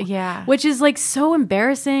no. Which is like so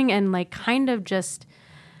embarrassing and like kind of just,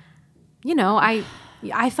 you know, I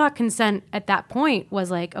thought consent at that point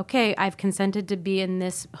was like, okay, I've consented to be in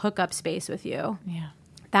this hookup space with you. Yeah.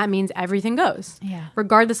 That means everything goes,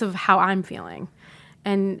 regardless of how I'm feeling.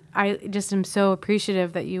 And I just am so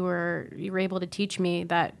appreciative that you were able to teach me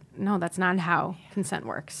that, no, that's not how consent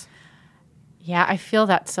works. Yeah, I feel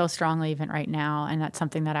that so strongly even right now. And that's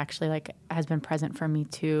something that actually like has been present for me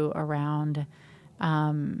too around,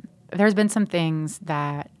 there's been some things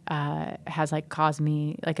that has like caused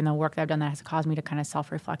me, like in the work that I've done that has caused me to kind of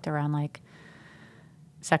self-reflect around like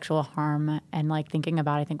sexual harm and like thinking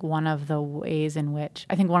about, I think one of the ways in which,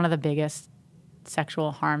 I think one of the biggest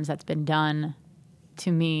sexual harms that's been done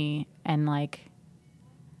to me and like,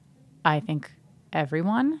 I think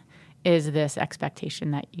everyone is this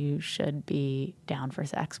expectation that you should be down for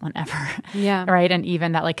sex whenever. Yeah. Right. And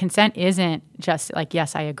even that like consent isn't just like,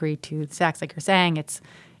 yes, I agree to sex. Like you're saying,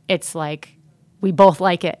 it's like we both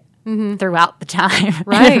like it throughout the time.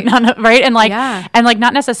 Right. Right. And like, and like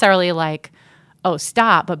not necessarily like, oh,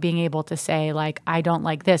 stop, but being able to say like, I don't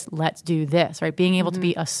like this, let's do this, right? Being able to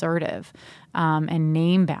be assertive and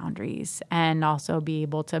name boundaries and also be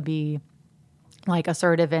able to be like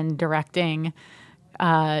assertive in directing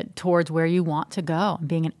towards where you want to go and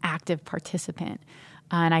being an active participant.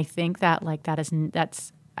 And I think that like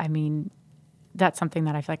that's something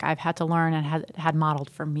that I feel like I've had to learn and had modeled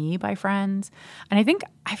for me by friends. And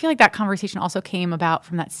I feel like that conversation also came about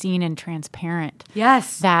from that scene in Transparent.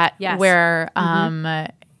 Yes. Where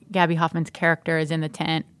Gabby Hoffman's character is in the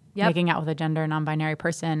tent making out with a gender non-binary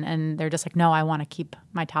person and they're just like, no, I want to keep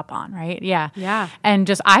my top on, right? Yeah. Yeah. And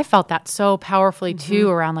just I felt that so powerfully too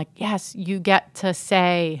around like, yes, you get to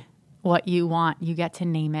say what you want. You get to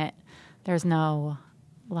name it. There's no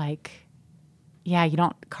like, you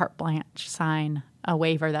don't carte blanche sign a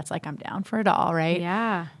waiver that's like, I'm down for it all, right?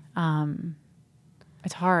 Yeah.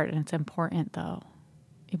 It's hard and it's important though.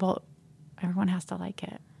 Everyone has to like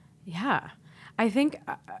it. Yeah. I think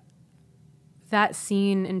that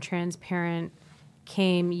scene in Transparent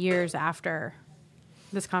came years after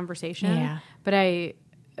this conversation. Yeah.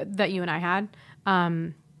 That you and I had.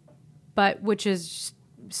 But which is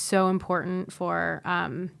so important for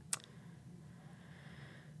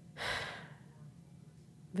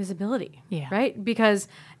visibility. Yeah. Right? Because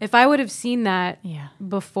if I would have seen that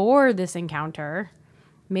before this encounter,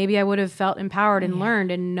 maybe I would have felt empowered and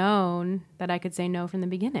learned and known that I could say no from the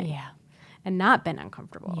beginning. Yeah. And not been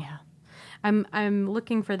uncomfortable. Yeah. I'm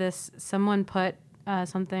looking for this. Someone put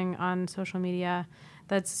something on social media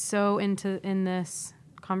that's so in this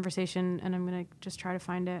conversation, and I'm going to just try to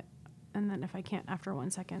find it. And then if I can't after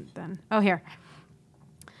 1 second, then... Oh, here.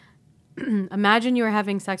 Imagine you are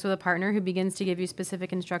having sex with a partner who begins to give you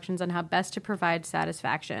specific instructions on how best to provide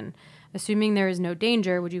satisfaction. Assuming there is no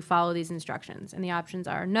danger, would you follow these instructions? And the options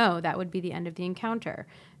are no, that would be the end of the encounter.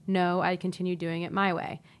 No, I'd continue doing it my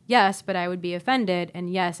way. Yes, but I would be offended.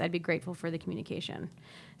 And yes, I'd be grateful for the communication.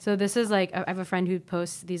 So this is like, I have a friend who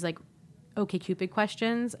posts these like OkCupid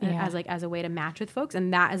questions as a way to match with folks.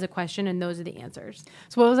 And that is a question, and those are the answers.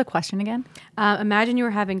 So what was the question again? Imagine you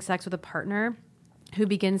were having sex with a partner who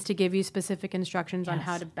begins to give you specific instructions on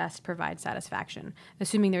how to best provide satisfaction.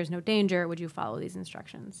 Assuming there's no danger, would you follow these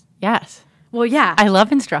instructions? Yes. Well, yeah. I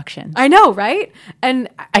love instructions. I know, right? And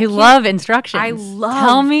I love instructions.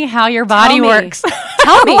 Tell me how your body works.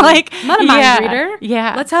 Tell me. Like, I'm not a mind reader.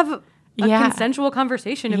 Yeah. Let's have a consensual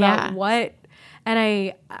conversation about what...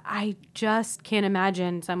 And I just can't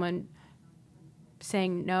imagine someone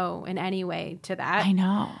saying no in any way to that. I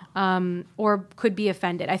know. Or could be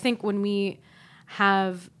offended. I think when we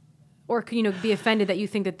have, or be offended that you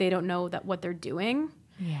think that they don't know that what they're doing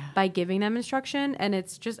by giving them instruction. And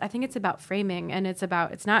it's just, I think it's about framing, and it's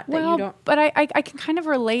not that you don't. But I can kind of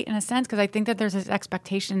relate in a sense, because I think that there's this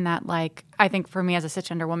expectation that, like, I think for me as a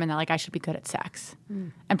cisgender woman, that like I should be good at sex,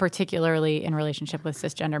 and particularly in relationship with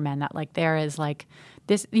cisgender men, that like there is like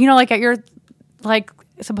this, like you're like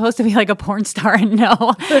supposed to be like a porn star and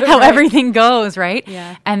know how everything goes, right?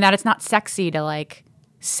 Yeah. And that it's not sexy to like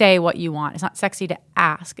say what you want. It's not sexy to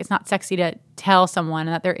ask. It's not sexy to tell someone,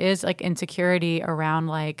 and that there is like insecurity around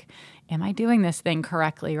like, am I doing this thing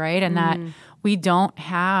correctly, right? And that we don't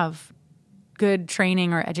have good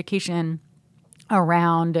training or education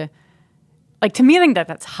around, like, to me, I think that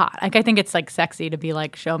that's hot. Like, I think it's like sexy to be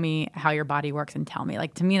like, show me how your body works and tell me.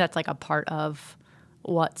 Like, to me, that's like a part of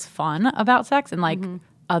what's fun about sex. And like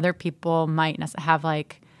other people might have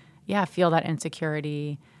like, feel that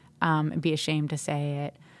insecurity, and be ashamed to say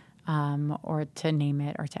it, or to name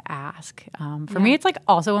it, or to ask. For me, it's like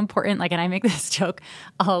also important, like, and I make this joke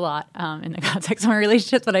a lot in the context of my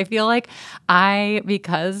relationships, but I feel like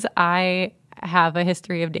because I have a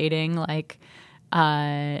history of dating, like,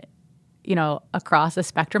 across the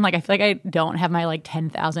spectrum, like I feel like I don't have my like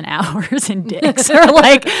 10,000 hours in dicks or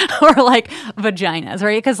like vaginas,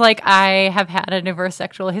 right? Because like I have had a diverse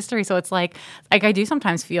sexual history, so it's like I do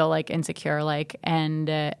sometimes feel like insecure, like,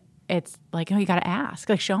 and it's like, you got to ask,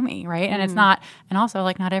 like, show me, right? And it's not, and also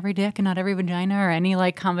like not every dick and not every vagina or any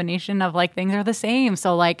like combination of like things are the same.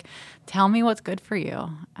 So like, tell me what's good for you.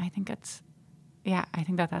 I think it's, I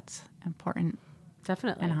think that's important.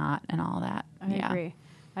 Definitely. And hot and all that. I agree.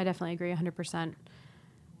 I definitely agree 100%.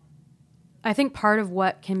 I think part of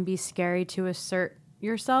what can be scary to assert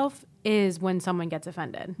yourself is when someone gets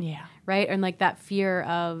offended. Yeah. Right? And like that fear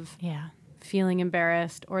of feeling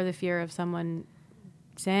embarrassed, or the fear of someone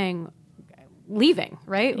leaving,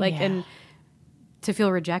 right? Like, and to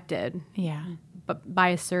feel rejected. Yeah. But by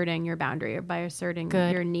asserting your boundary, or by asserting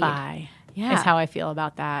your need. Is how I feel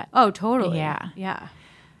about that. Oh, totally. Yeah. Yeah.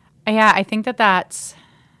 Yeah, I think that's...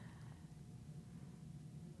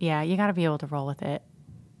 Yeah, you got to be able to roll with it.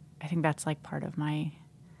 I think that's like part of my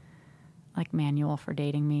like manual for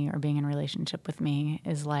dating me or being in a relationship with me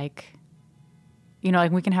is like,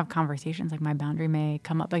 like we can have conversations, like my boundary may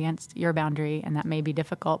come up against your boundary, and that may be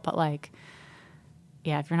difficult, but like,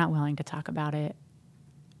 if you're not willing to talk about it,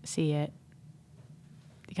 see it,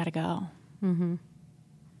 you got to go. Mm-hmm.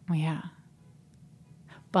 Well, yeah.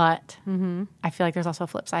 But I feel like there's also a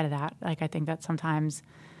flip side of that. Like, I think that sometimes,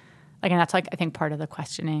 like, and that's like, I think part of the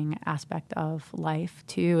questioning aspect of life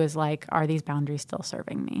too is like, are these boundaries still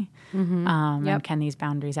serving me? And can these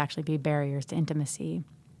boundaries actually be barriers to intimacy?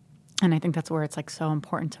 And I think that's where it's like so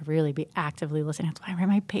important to really be actively listening. That's why I write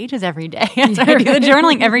my pages every day. That's why I do the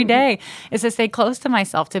journaling every day, is to stay close to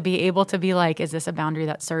myself, to be able to be like, is this a boundary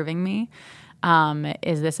that's serving me?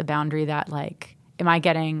 Is this a boundary that like am I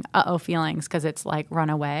getting uh-oh feelings because it's like run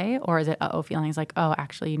away, or is it uh-oh feelings like, oh,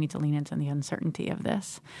 actually you need to lean into the uncertainty of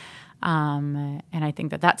this? And I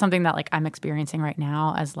think that that's something that like I'm experiencing right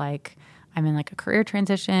now as like I'm in like a career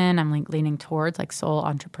transition. I'm like leaning towards like sole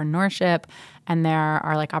entrepreneurship, and there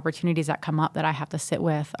are like opportunities that come up that I have to sit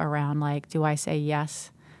with around like, do I say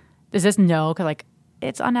yes? Is this no? Because like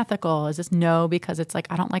it's unethical. Is this no because it's like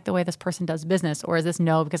I don't like the way this person does business, or is this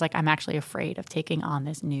no because like I'm actually afraid of taking on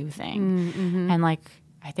this new thing? Mm-hmm. And like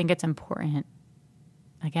I think it's important.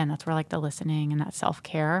 Again, that's where like the listening and that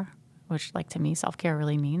self-care, which like to me self-care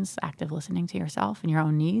really means active listening to yourself and your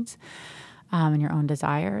own needs, and your own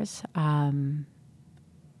desires, and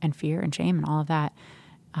fear and shame and all of that,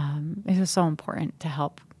 is just so important to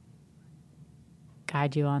help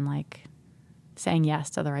guide you on like saying yes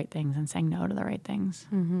to the right things and saying no to the right things,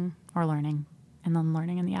 or learning, and then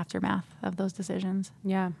learning in the aftermath of those decisions.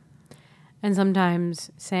 Yeah. And sometimes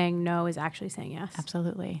saying no is actually saying yes.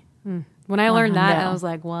 Absolutely. When I learned that, No. I was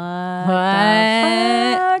like, what? What?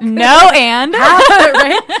 The fuck? No, and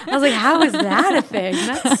Right? I was like, how is that a thing?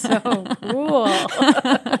 That's so cool.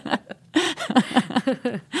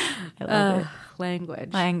 I love it.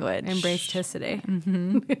 Language. Language. Embraceticity.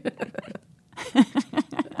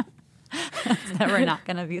 It's never not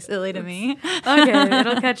going to be silly to me. Okay,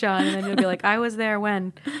 it'll catch on, and then you'll be like, I was there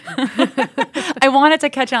when. I want it to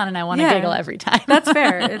catch on, and I want to giggle every time. That's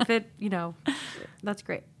fair. If it, that's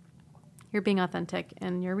great. You're being authentic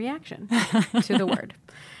in your reaction to the word.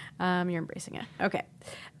 You're embracing it. Okay.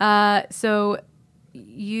 So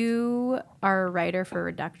you are a writer for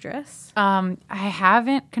Reductress. I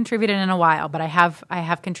haven't contributed in a while, but I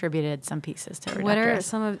have contributed some pieces to Reductress. What are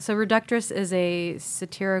some of? So Reductress is a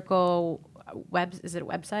satirical Is it a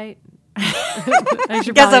website? I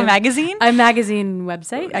guess a magazine. A magazine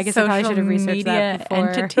website. I guess I probably should have researched that before.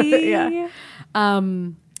 Entity. Yeah.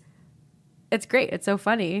 It's great. It's so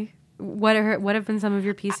funny. What have been some of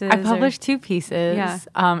your pieces? I published 2 pieces. Yeah.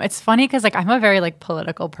 It's funny because like I'm a very like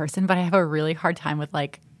political person, but I have a really hard time with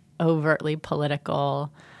like overtly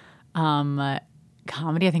political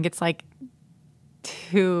comedy. I think it's like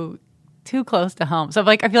too close to home. So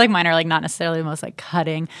like I feel like mine are like not necessarily the most like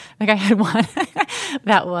cutting. Like I had one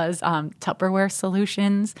that was Tupperware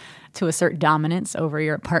solutions to assert dominance over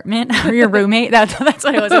your apartment or your roommate. That's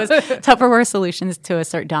what it was. It was Tupperware solutions to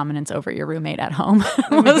assert dominance over your roommate at home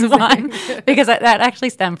was one. Because that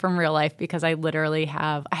actually stemmed from real life, because I literally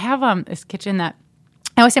have this kitchen that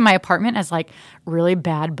I always say my apartment has like really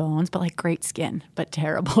bad bones, but like great skin, but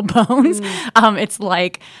terrible bones. It's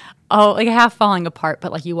like, like half falling apart,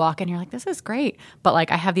 but like you walk in, you're like, this is great. But like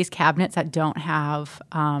I have these cabinets that don't have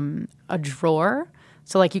a drawer.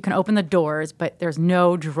 So like you can open the doors, but there's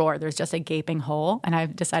no drawer. There's just a gaping hole. And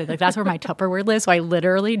I've decided like that's where my Tupperware lives. So I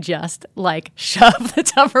literally just like shove the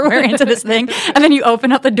Tupperware into this thing. And then you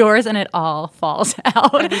open up the doors and it all falls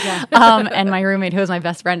out. And my roommate, who was my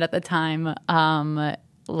best friend at the time,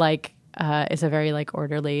 is a very like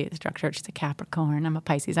orderly, structured. She's a Capricorn. I'm a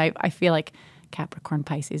Pisces. I feel like Capricorn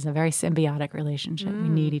Pisces, a very symbiotic relationship. We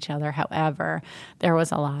need each other. However, there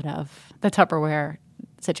was a lot of the Tupperware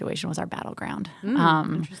situation was our battleground.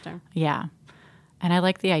 Interesting. Yeah. And I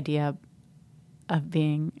like the idea of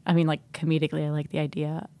being, like comedically, I like the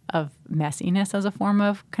idea of messiness as a form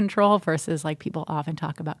of control versus like people often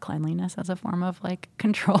talk about cleanliness as a form of like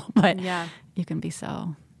control. But Yeah. you can be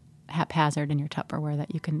so haphazard in your Tupperware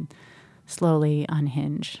that you can slowly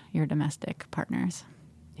unhinge your domestic partners.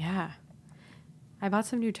 Yeah. I bought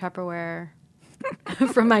some new Tupperware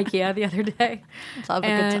from IKEA the other day. Love a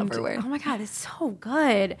good Tupperware. Oh my God, it's so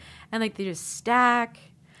good. And like they just stack.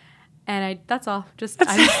 And that's all. They're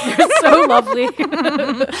so lovely.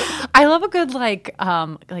 I love a good like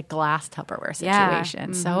glass Tupperware situation.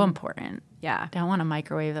 Yeah. So important. Yeah. Don't want to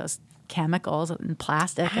microwave those chemicals and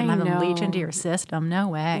plastic and I have them leach know. into your system. No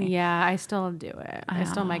way. Yeah, I still do it. I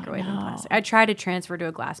still microwave in no. plastic. I try to transfer to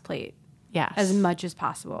a glass plate Yes. as much as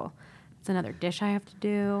possible. It's another dish I have to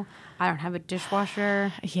do. I don't have a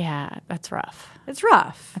dishwasher. Yeah, that's rough. It's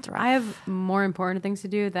rough. That's rough. I have more important things to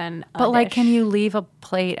do than a But like, dish. can you leave a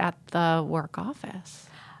plate at the work office?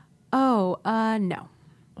 Oh, no.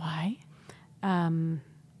 Why?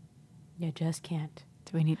 You just can't.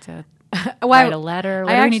 Do we need to Why- write a letter?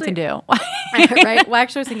 What I do we need to actually- do? Right? Well,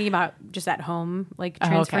 actually, I was thinking about just at home, like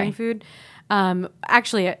transferring okay. food.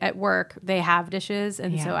 Actually, at work, they have dishes,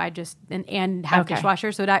 and so Yeah. I just and have Okay.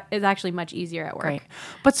 dishwasher, so that is actually much easier at work. Great.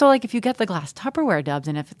 But so like if you get the glass Tupperware, Dubs,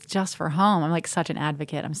 and if it's just for home, I'm like such an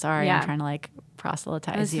advocate. I'm sorry. Yeah. I'm trying to like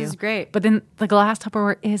proselytize This you. is great. But then the glass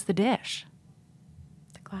Tupperware is the dish.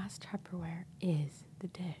 The glass Tupperware is the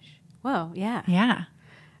dish. Whoa, yeah. Yeah.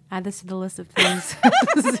 add this to the list of things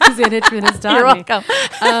Suzanne Hitchman has done. You're welcome.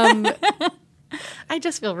 I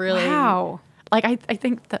just feel really like I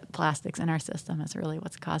think that plastics in our system is really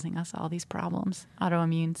what's causing us all these problems,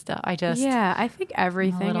 autoimmune stuff. I think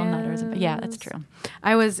everything little is. nutters, but yeah, that's true.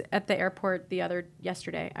 I was at the airport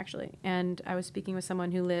yesterday actually, and I was speaking with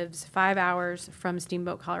someone who lives 5 hours from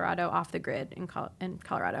Steamboat, Colorado, off the grid in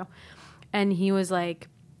Colorado, and he was like,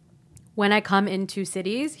 when I come into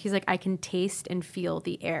cities, he's like, I can taste and feel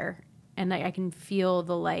the air, and like I can feel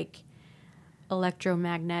the like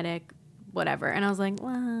electromagnetic whatever. And I was like,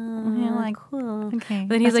 well, you're like, cool. Okay.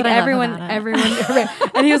 Then he's like, everyone,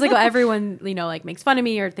 and he was like, well, everyone, like makes fun of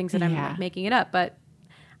me or thinks that I'm like, making it up. But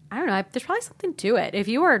I don't know. There's probably something to it. If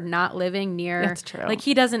you are not living near, that's true. Like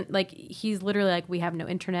he doesn't, like he's literally like, we have no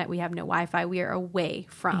internet, we have no Wi-Fi, we are away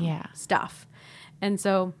from stuff. And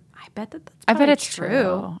so I bet that's I bet it's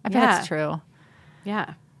true. I bet it's true.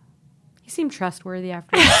 Yeah. He seemed trustworthy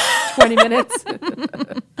after 20 minutes.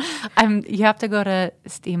 You have to go to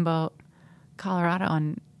Steamboat, Colorado,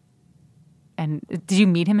 and did you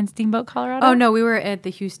meet him in Steamboat, Colorado? Oh no, we were at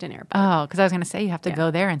the Houston airport. Oh, because I was going to say you have to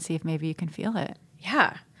go there and see if maybe you can feel it.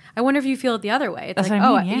 Yeah, I wonder if you feel it the other way. It's that's like,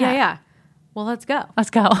 what I mean. yeah. Well, let's go.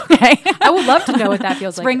 Okay. I would love to know what that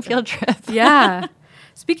feels like. Springfield trip. Yeah.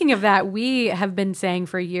 Speaking of that, we have been saying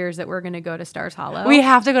for years that we're going to go to Stars Hollow. We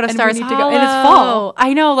have to go to Stars Hollow. And it's fall.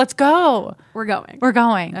 I know. Let's go. We're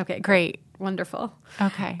going. Okay, great. Wonderful.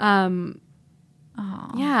 Okay. Yeah.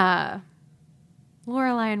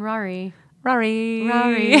 Lorelai and Rory. Rory.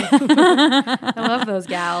 I love those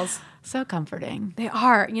gals. So comforting. They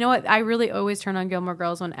are. You know what? I really always turn on Gilmore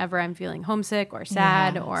Girls whenever I'm feeling homesick or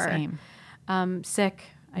sad or sick.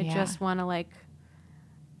 I just want to like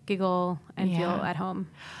giggle and feel at home.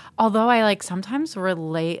 Although I like sometimes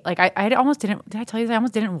relate, like I almost didn't, did I tell you that I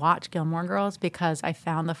almost didn't watch Gilmore Girls because I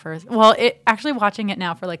found actually watching it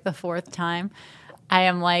now for like the fourth time, I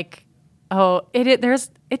am like,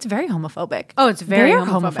 it's very homophobic. Oh, it's very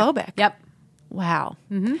homophobic. Yep. Wow.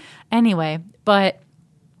 Mm-hmm. Anyway, but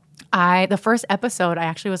the first episode, I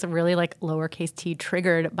actually was really like lowercase t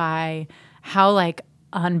triggered by how like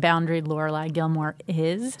unboundaried Lorelai Gilmore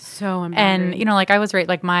is. So unboundaried. And, like I was raised,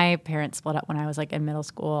 like my parents split up when I was like in middle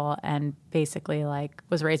school and basically like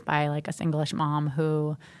was raised by like a Singlish mom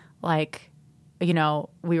who like,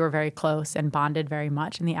 we were very close and bonded very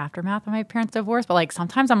much in the aftermath of my parents' divorce. But like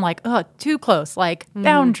sometimes I'm like, oh, too close, like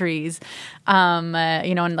boundaries,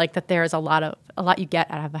 and like that there's a lot you get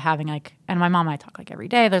out of having like, and my mom and I talk like every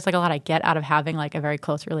day. There's like a lot I get out of having like a very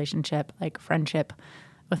close relationship, like friendship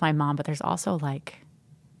with my mom. But there's also like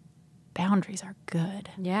boundaries are good.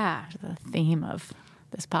 Yeah, the theme of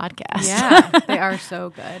this podcast. Yeah, they are so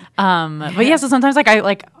good. But yeah, so sometimes like I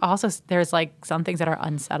like also there's like some things that are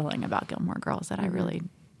unsettling about Gilmore Girls that I really,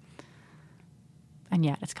 and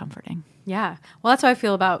yet it's comforting. Yeah. Well, that's how I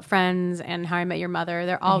feel about Friends and How I Met Your Mother.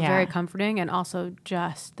 They're all very comforting and also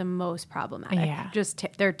just the most problematic. Yeah. Just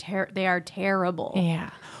they are terrible.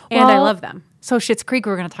 Yeah. And I love them. So Schitt's Creek,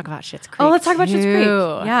 we're going to talk about Schitt's Creek. Oh, let's talk about Schitt's Creek.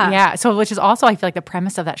 Yeah. Yeah. So which is also, I feel like the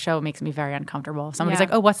premise of that show makes me very uncomfortable. Somebody's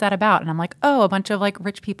like, oh, what's that about? And I'm like, oh, a bunch of like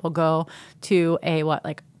rich people go to a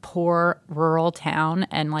poor rural town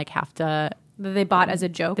and like have to. That they bought as a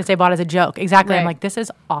joke. That they bought as a joke. Exactly. Right. I'm like, this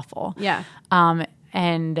is awful. Yeah.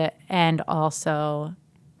 And also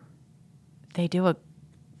they do a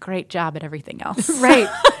great job at everything else. Right.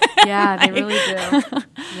 Yeah, they really do.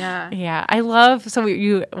 Yeah. Yeah. I love, so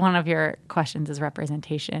one of your questions is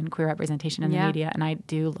representation, queer representation in the media. And I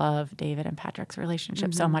do love David and Patrick's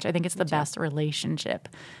relationship so much. I think it's the best relationship,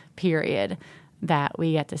 period, that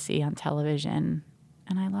we get to see on television.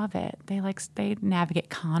 And I love it. They navigate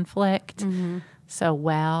conflict so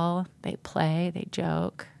well. They play, they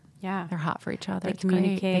joke. Yeah. They're hot for each other. They it's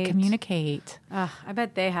communicate. Great. They communicate. I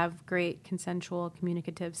bet they have great consensual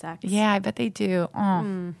communicative sex. Yeah, I bet they do.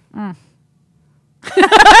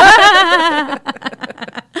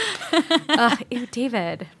 Ew,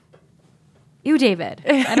 David.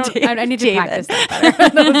 I need to practice that better.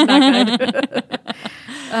 That was not good.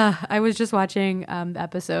 I was just watching the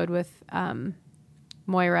episode with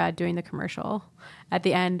Moira doing the commercial at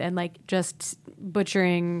the end and like just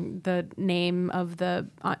butchering the name of the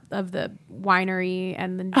winery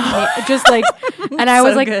and then just like, and I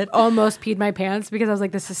was like good. Almost peed my pants because I was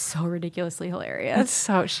like, this is so ridiculously hilarious.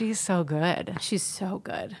 She's so good. She's so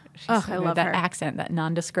good. I love that accent, that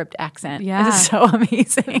nondescript accent. Yeah, it's so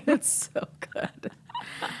amazing. It's so good.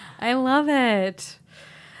 I love it.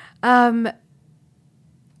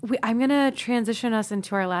 I'm going to transition us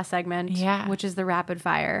into our last segment, which is the rapid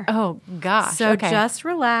fire. Oh, gosh. So just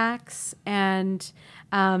relax. And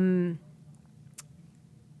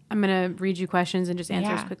I'm going to read you questions and just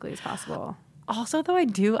answer as Yeah. quickly as possible. Also, though,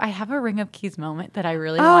 I have a Ring of Keys moment that I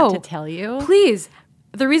really want to tell you. Please.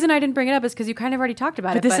 The reason I didn't bring it up is because you kind of already talked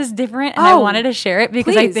about it. But this is different, and I wanted to share it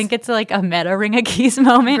because I please. think it's like a meta Ring of Keys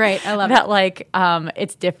moment. Great, I love that. it. Like,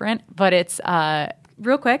 it's different, but it's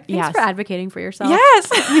Real quick, thanks Yes. for advocating for yourself.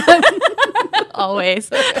 yes, always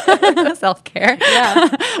self care. Yeah.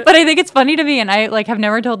 But I think it's funny to me, and I like have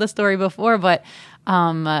never told this story before, but.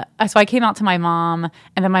 So I came out to my mom,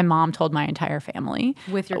 and then my mom told my entire family.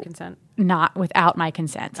 With your consent. Not without my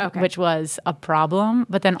consent, Okay. which was a problem.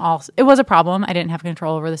 But then also, it was a problem. I didn't have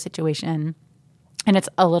control over the situation. And it's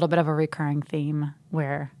a little bit of a recurring theme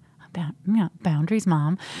where, boundaries,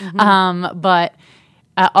 mom. But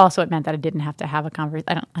also it meant that I didn't have to have a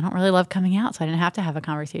conversation. I don't really love coming out, so I didn't have to have a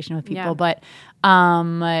conversation with people. Yeah. But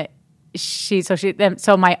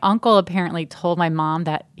so my uncle apparently told my mom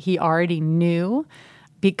that he already knew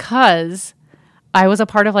because I was a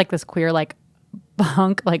part of like this queer like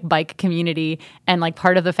punk like bike community, and like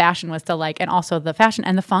part of the fashion was to like, and also the fashion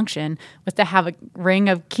and the function was to have a ring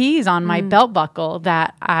of keys on my belt buckle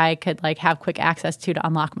that I could like have quick access to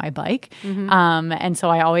unlock my bike. And so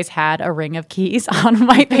I always had a ring of keys on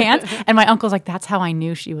my pants, and my uncle's like, that's how I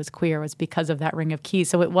knew she was queer, was because of that ring of keys.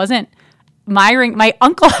 So it wasn't my ring. My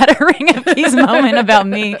uncle had a ring of keys moment about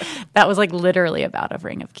me that was like literally about a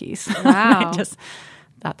ring of keys. Wow. I just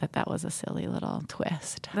thought that was a silly little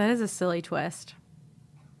twist. That is a silly twist.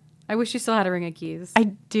 I wish you still had a ring of keys. I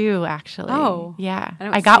do actually. Oh. Yeah.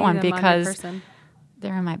 don't I got see one them on your because person.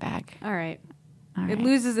 they're in my bag. All right. All It right.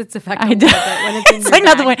 loses its effect I a little do. bit when it's in It's your like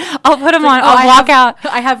not the bag. point. I'll put them on. Like, I'll walk out.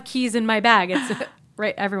 I have keys in my bag. It's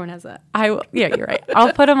right. Everyone has that. Yeah, you're right.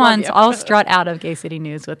 I'll put them Love on. you. So I'll strut out of Gay City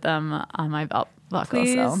News with them on my belt buckle.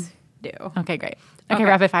 Please So. do. Okay, great. Okay, Okay.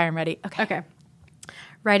 rapid fire. I'm ready. Okay. Okay.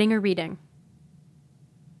 Writing or reading?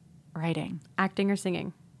 Writing, Acting or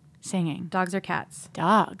singing? singing, Dogs or cats?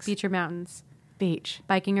 dogs, Beach or mountains? beach,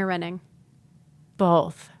 Biking or running?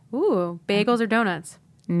 both, Ooh, bagels or donuts?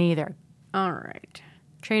 neither, All right.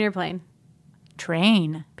 Train or plane?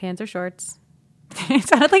 train. Pants or shorts? It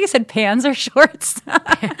sounded like you said pans or shorts.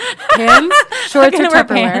 Pants, shorts or gonna wear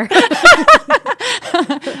Tupperware?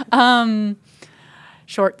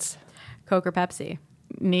 Shorts, Coke or Pepsi?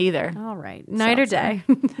 neither. All right. Night or day?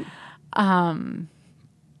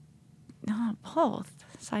 No, both.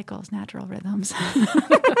 Cycles, natural rhythms.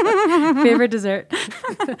 Favorite dessert?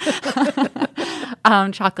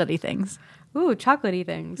 Chocolatey things. Ooh, chocolatey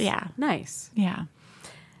things. Yeah. Nice. Yeah.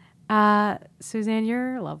 Suzanne,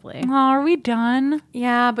 you're lovely. Oh, are we done?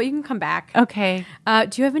 Yeah, but you can come back. Okay.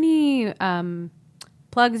 Do you have any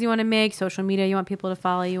plugs you want to make, social media you want people to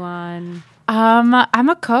follow you on? I'm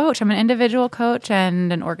a coach. I'm an individual coach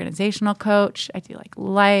and an organizational coach. I do like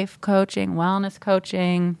life coaching, wellness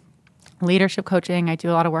coaching, leadership coaching. I do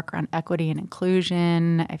a lot of work around equity and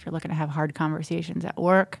inclusion. If you're looking to have hard conversations at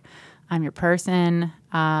work, I'm your person.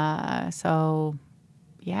 So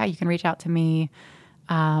yeah, you can reach out to me.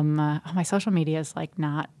 My social media is like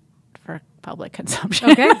not for public consumption.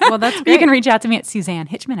 Okay, well, that's You great. can reach out to me at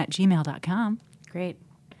SuzanneHitchman@gmail.com. Great.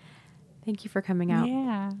 Thank you for coming out.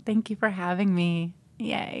 Yeah. Thank you for having me.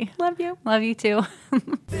 Yay. Love you. Love you too.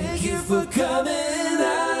 Thank you for coming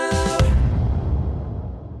out.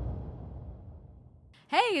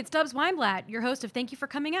 Hey, it's Dubs Weinblatt, your host of Thank You for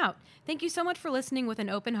Coming Out. Thank you so much for listening with an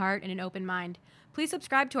open heart and an open mind. Please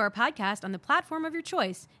subscribe to our podcast on the platform of your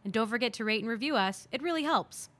choice, and don't forget to rate and review us. It really helps.